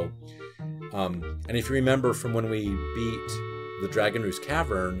figurine. So, and if you remember from when we beat the Dragon Roost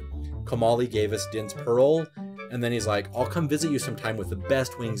Cavern, Kamali gave us Din's Pearl, and then he's like, I'll come visit you sometime with the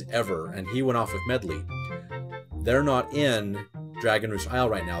best wings ever, and he went off with Medley. They're not in Dragon Roost Isle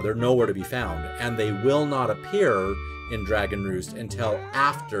right now. They're nowhere to be found, and they will not appear in Dragon Roost until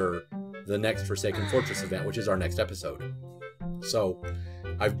after the next Forsaken Fortress event, which is our next episode. So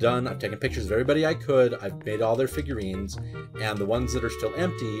I've taken pictures of everybody I could, I've made all their figurines, and the ones that are still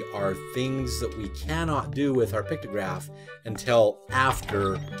empty are things that we cannot do with our pictograph until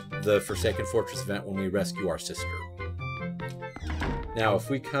after the Forsaken Fortress event when we rescue our sister. Now if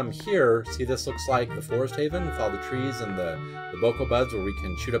we come here, see this looks like the Forest Haven with all the trees and the boko buds where we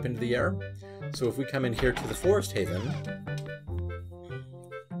can shoot up into the air. So if we come in here to the Forest Haven,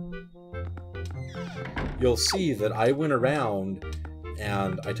 you'll see that I went around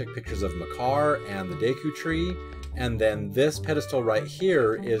and I took pictures of Makar and the Deku tree, and then this pedestal right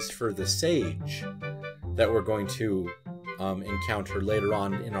here is for the sage that we're going to encounter later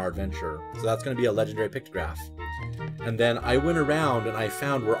on in our adventure. So that's going to be a legendary pictograph. And then I went around and I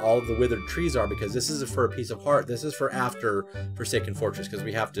found where all the withered trees are, because this is for a piece of heart. This is for after Forsaken Fortress, because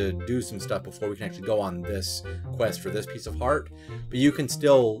we have to do some stuff before we can actually go on this quest for this piece of heart. But you can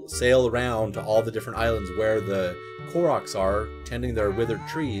still sail around to all the different islands where the Koroks are tending their withered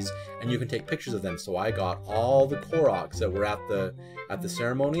trees, and you can take pictures of them. So I got all the Koroks that were at the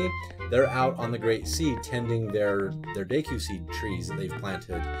ceremony. They're out on the Great Sea tending their Deku seed trees that they've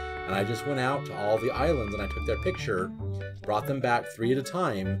planted. And I just went out to all the islands and I took their picture, brought them back 3 at a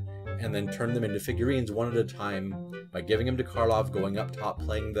time, and then turned them into figurines 1 at a time by giving them to Karlov, going up top,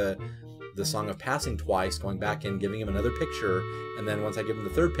 playing the Song of Passing twice, going back in, giving him another picture, and then once I give him the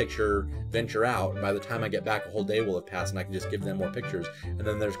 3rd picture, venture out, and by the time I get back, a whole day will have passed and I can just give them more pictures. And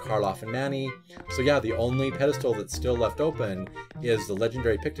then there's Karloff and Manny. So yeah, the only pedestal that's still left open is the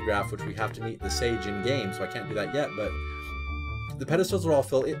legendary pictograph, which we have to meet the sage in game, so I can't do that yet, but the pedestals are all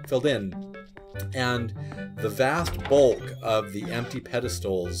filled in, and the vast bulk of the empty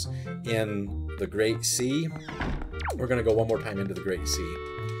pedestals in the Great Sea, we're going to go one more time into the Great Sea.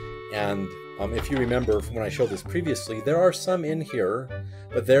 And if you remember from when I showed this previously, there are some in here,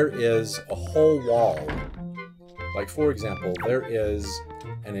 but there is a whole wall. Like for example, there is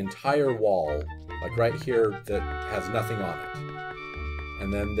an entire wall, like right here, that has nothing on it.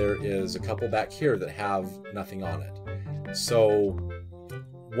 And then there is a couple back here that have nothing on it. So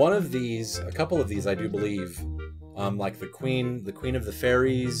a couple of these I do believe, like the Queen of the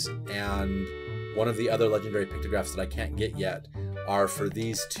Fairies, and one of the other legendary pictographs that I can't get yet are for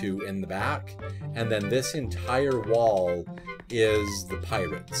these 2 in the back. And then this entire wall is the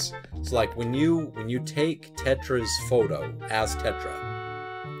pirates. So like when you take Tetra's photo as Tetra,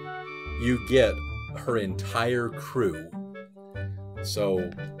 you get her entire crew. So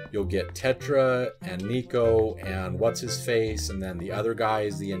you'll get Tetra and Nico and what's his face, and then the other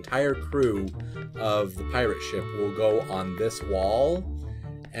guys. The entire crew of the pirate ship will go on this wall,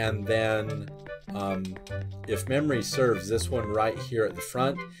 and then if memory serves, this one right here at the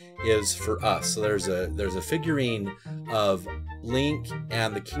front is for us. So there's a figurine of Link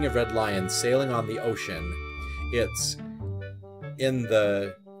and the King of Red Lion sailing on the ocean. It's in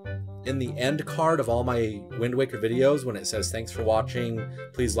the end card of all my Wind Waker videos when it says thanks for watching,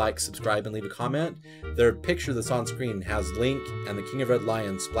 please like, subscribe, and leave a comment. Their picture that's on screen has Link and the King of Red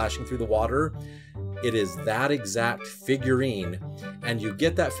Lion splashing through the water. It is that exact figurine, and you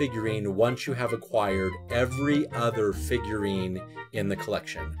get that figurine once you have acquired every other figurine in the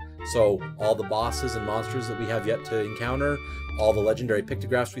collection. So all the bosses and monsters that we have yet to encounter, all the legendary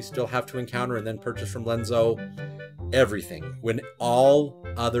pictographs we still have to encounter and then purchase from Lenzo, everything. When all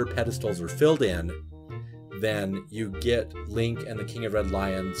other pedestals are filled in, then you get Link and the King of Red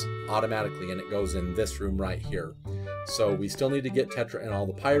Lions automatically, and it goes in this room right here. So we still need to get Tetra and all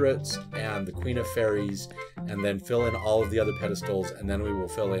the pirates and the Queen of Fairies, and then fill in all of the other pedestals, and then we will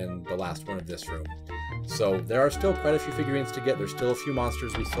fill in the last one of this room. So there are still quite a few figurines to get. There's still a few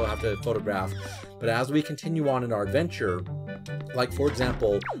monsters we still have to photograph. But as we continue on in our adventure, like for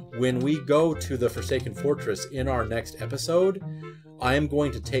example, when we go to the Forsaken Fortress in our next episode, I am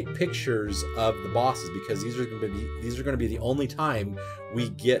going to take pictures of the bosses, because these are going to be the only time we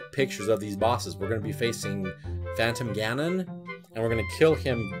get pictures of these bosses. We're going to be facing Phantom Ganon, and we're going to kill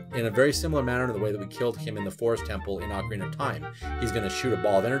him in a very similar manner to the way that we killed him in the Forest Temple in Ocarina of Time. He's going to shoot a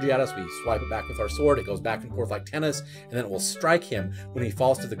ball of energy at us. We swipe it back with our sword. It goes back and forth like tennis, and then it will strike him. When he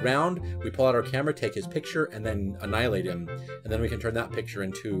falls to the ground, we pull out our camera, take his picture, and then annihilate him. And then we can turn that picture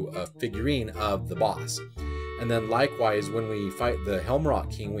into a figurine of the boss. And then likewise, when we fight the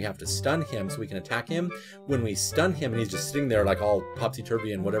Helmrock King, we have to stun him so we can attack him. When we stun him and he's just sitting there like all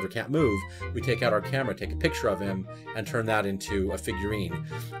topsy-turvy and whatever, can't move, we take out our camera, take a picture of him, and turn that into a figurine.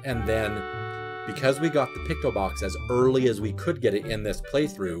 And then, because we got the Picto Box as early as we could get it in this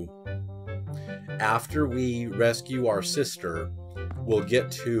playthrough, after we rescue our sister, we'll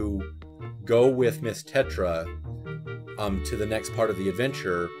get to go with Miss Tetra to the next part of the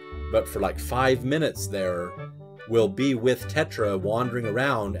adventure. But for like 5 minutes there, we'll be with Tetra wandering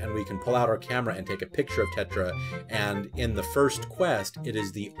around, and we can pull out our camera and take a picture of Tetra. And in the first quest, it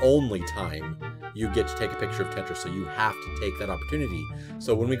is the only time you get to take a picture of Tetra, so you have to take that opportunity.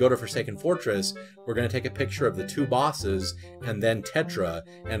 So when we go to Forsaken Fortress, we're going to take a picture of the two bosses and then Tetra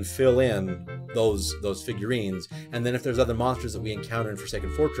and fill in those figurines. And then if there's other monsters that we encounter in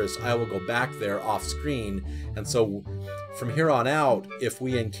Forsaken Fortress, I will go back there off screen. And so from here on out, if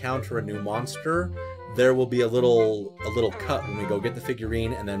we encounter a new monster, there will be a little cut when we go get the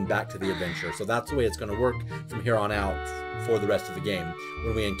figurine and then back to the adventure. So that's the way it's going to work from here on out for the rest of the game.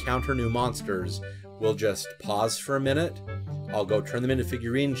 When we encounter new monsters, we'll just pause for a minute. I'll go turn them into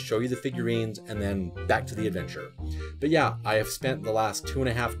figurines, show you the figurines, and then back to the adventure. But yeah, I have spent the last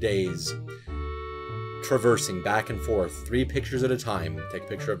 2.5 days traversing back and forth, 3 pictures at a time. Take a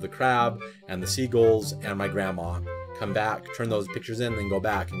picture of the crab and the seagulls and my grandma. Come back, turn those pictures in, then go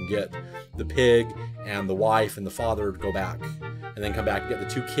back and get the pig and the wife and the father, go back. And then come back and get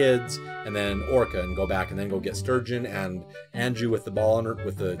the 2 kids, and then Orca, and go back, and then go get Sturgeon and Anju with the ball on her,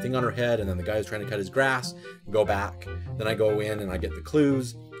 with the thing on her head, and then the guy who's trying to cut his grass, and go back. Then I go in and I get the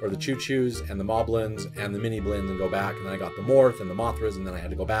clues, or the choo-choos, and the moblins, and the mini-blins, and go back. And then I got the Morth and the Mothras, and then I had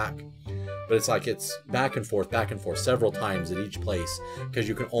to go back. But it's like it's back and forth several times at each place, because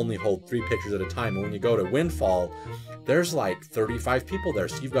you can only hold 3 pictures at a time. And when you go to Windfall, there's like 35 people there,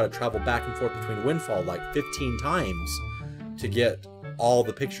 so you've got to travel back and forth between Windfall like 15 times to get all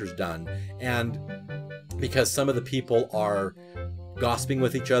the pictures done. And because some of the people are gossiping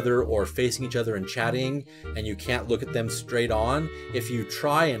with each other or facing each other and chatting, and you can't look at them straight on, if you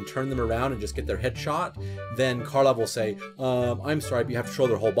try and turn them around and just get their headshot, then Karlov will say, I'm sorry, but you have to show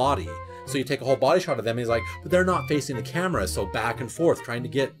their whole body. So you take a whole body shot of them, and he's like, but they're not facing the camera. So back and forth, trying to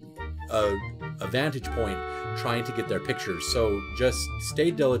get a vantage point, trying to get their pictures. So just stay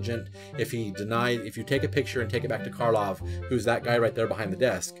diligent. If you take a picture and take it back to Karlov, who's that guy right there behind the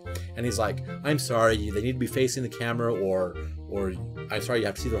desk, and he's like, I'm sorry, they need to be facing the camera, or I'm sorry, you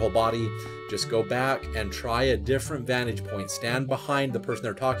have to see their whole body, just go back and try a different vantage point. Stand behind the person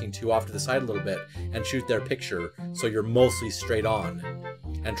they're talking to off to the side a little bit and shoot their picture so you're mostly straight on,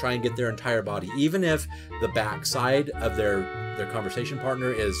 and try and get their entire body. Even if the back side of their conversation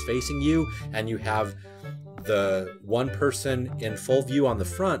partner is facing you and you have the one person in full view on the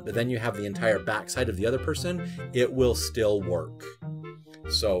front, but then you have the entire backside of the other person, it will still work.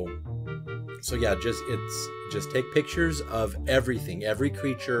 So yeah, just take pictures of everything, every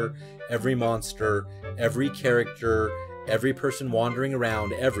creature, every monster, every character, every person wandering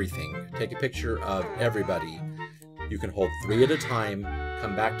around, everything. Take a picture of everybody. You can hold 3 at a time,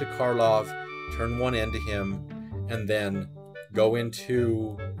 come back to Karlov, turn one end to him, and then go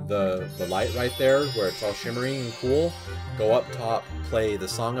into the light right there where it's all shimmery and cool. Go up top, play the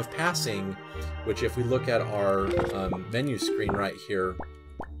Song of Passing, which if we look at our menu screen right here,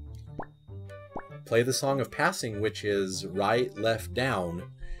 play the Song of Passing, which is right, left, down,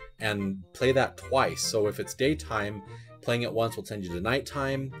 and play that twice. So if it's daytime, playing it once will send you to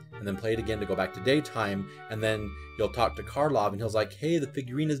nighttime, and then play it again to go back to daytime, and then you'll talk to Karlov, and he'll like, hey, the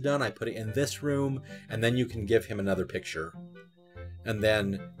figurine is done, I put it in this room, and then you can give him another picture. And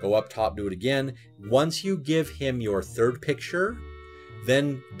then go up top, do it again. Once you give him your 3rd picture,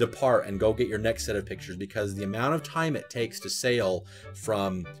 then depart and go get your next set of pictures, because the amount of time it takes to sail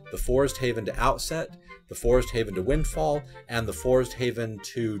from the Forest Haven to Outset, the Forest Haven to Windfall, and the Forest Haven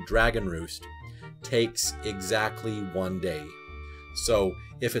to Dragon Roost takes exactly 1 day. So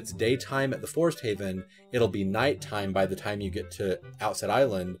if it's daytime at the Forest Haven, it'll be nighttime by the time you get to Outset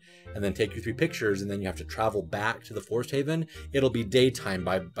Island, and then take your 3 pictures, and then you have to travel back to the Forest Haven. It'll be daytime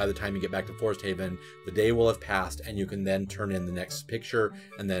by the time you get back to Forest Haven. The day will have passed, and you can then turn in the next picture,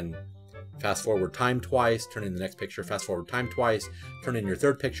 and then fast forward time twice, turn in the next picture, fast forward time twice, turn in your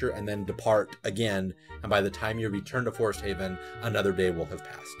 3rd picture, and then depart again. And by the time you return to Forest Haven, another day will have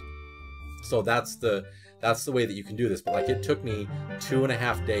passed. So that's the way that you can do this. But like, it took me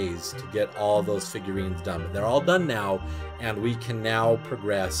 2.5 days to get all those figurines done. But they're all done now, and we can now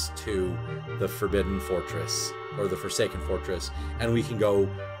progress to the Forbidden Fortress, or the Forsaken Fortress, and we can go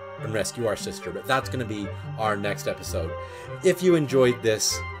and rescue our sister. But that's going to be our next episode. If you enjoyed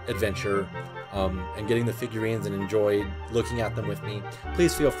this adventure and getting the figurines and enjoyed looking at them with me,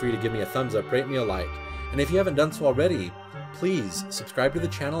 please feel free to give me a thumbs up, rate me a like. And if you haven't done so already, please subscribe to the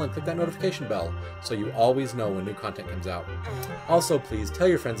channel and click that notification bell so you always know when new content comes out. Also, please tell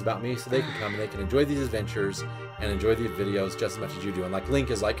your friends about me so they can come and they can enjoy these adventures and enjoy these videos just as much as you do. And like,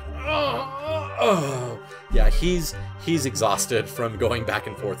 Link is like, yeah, he's exhausted from going back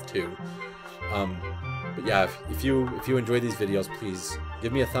and forth too. But yeah, if you enjoy these videos, please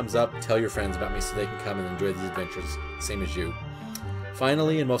give me a thumbs up, tell your friends about me so they can come and enjoy these adventures same as you.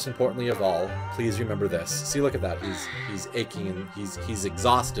 Finally, and most importantly of all, please remember this. See, look at that. He's aching and he's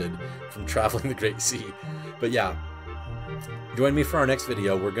exhausted from traveling the Great Sea. But yeah, join me for our next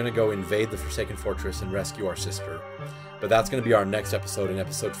video. We're going to go invade the Forsaken Fortress and rescue our sister. But that's going to be our next episode, in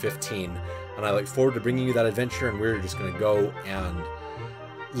episode 15. And I look forward to bringing you that adventure, and we're just going to go and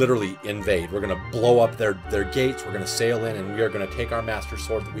literally invade. We're going to blow up their gates. We're going to sail in, and we are going to take our Master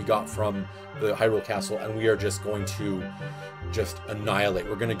Sword that we got from the Hyrule Castle, and we are just going to annihilate.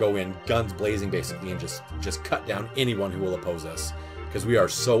 We're going to go in guns blazing basically and just cut down anyone who will oppose us, because we are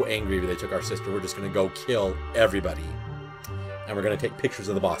so angry they took our sister. We're just going to go kill everybody, and we're going to take pictures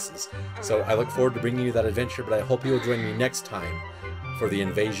of the bosses. So I look forward to bringing you that adventure, but I hope you'll join me next time for the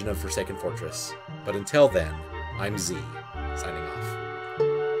invasion of Forsaken Fortress. But until then, I'm Z, signing off.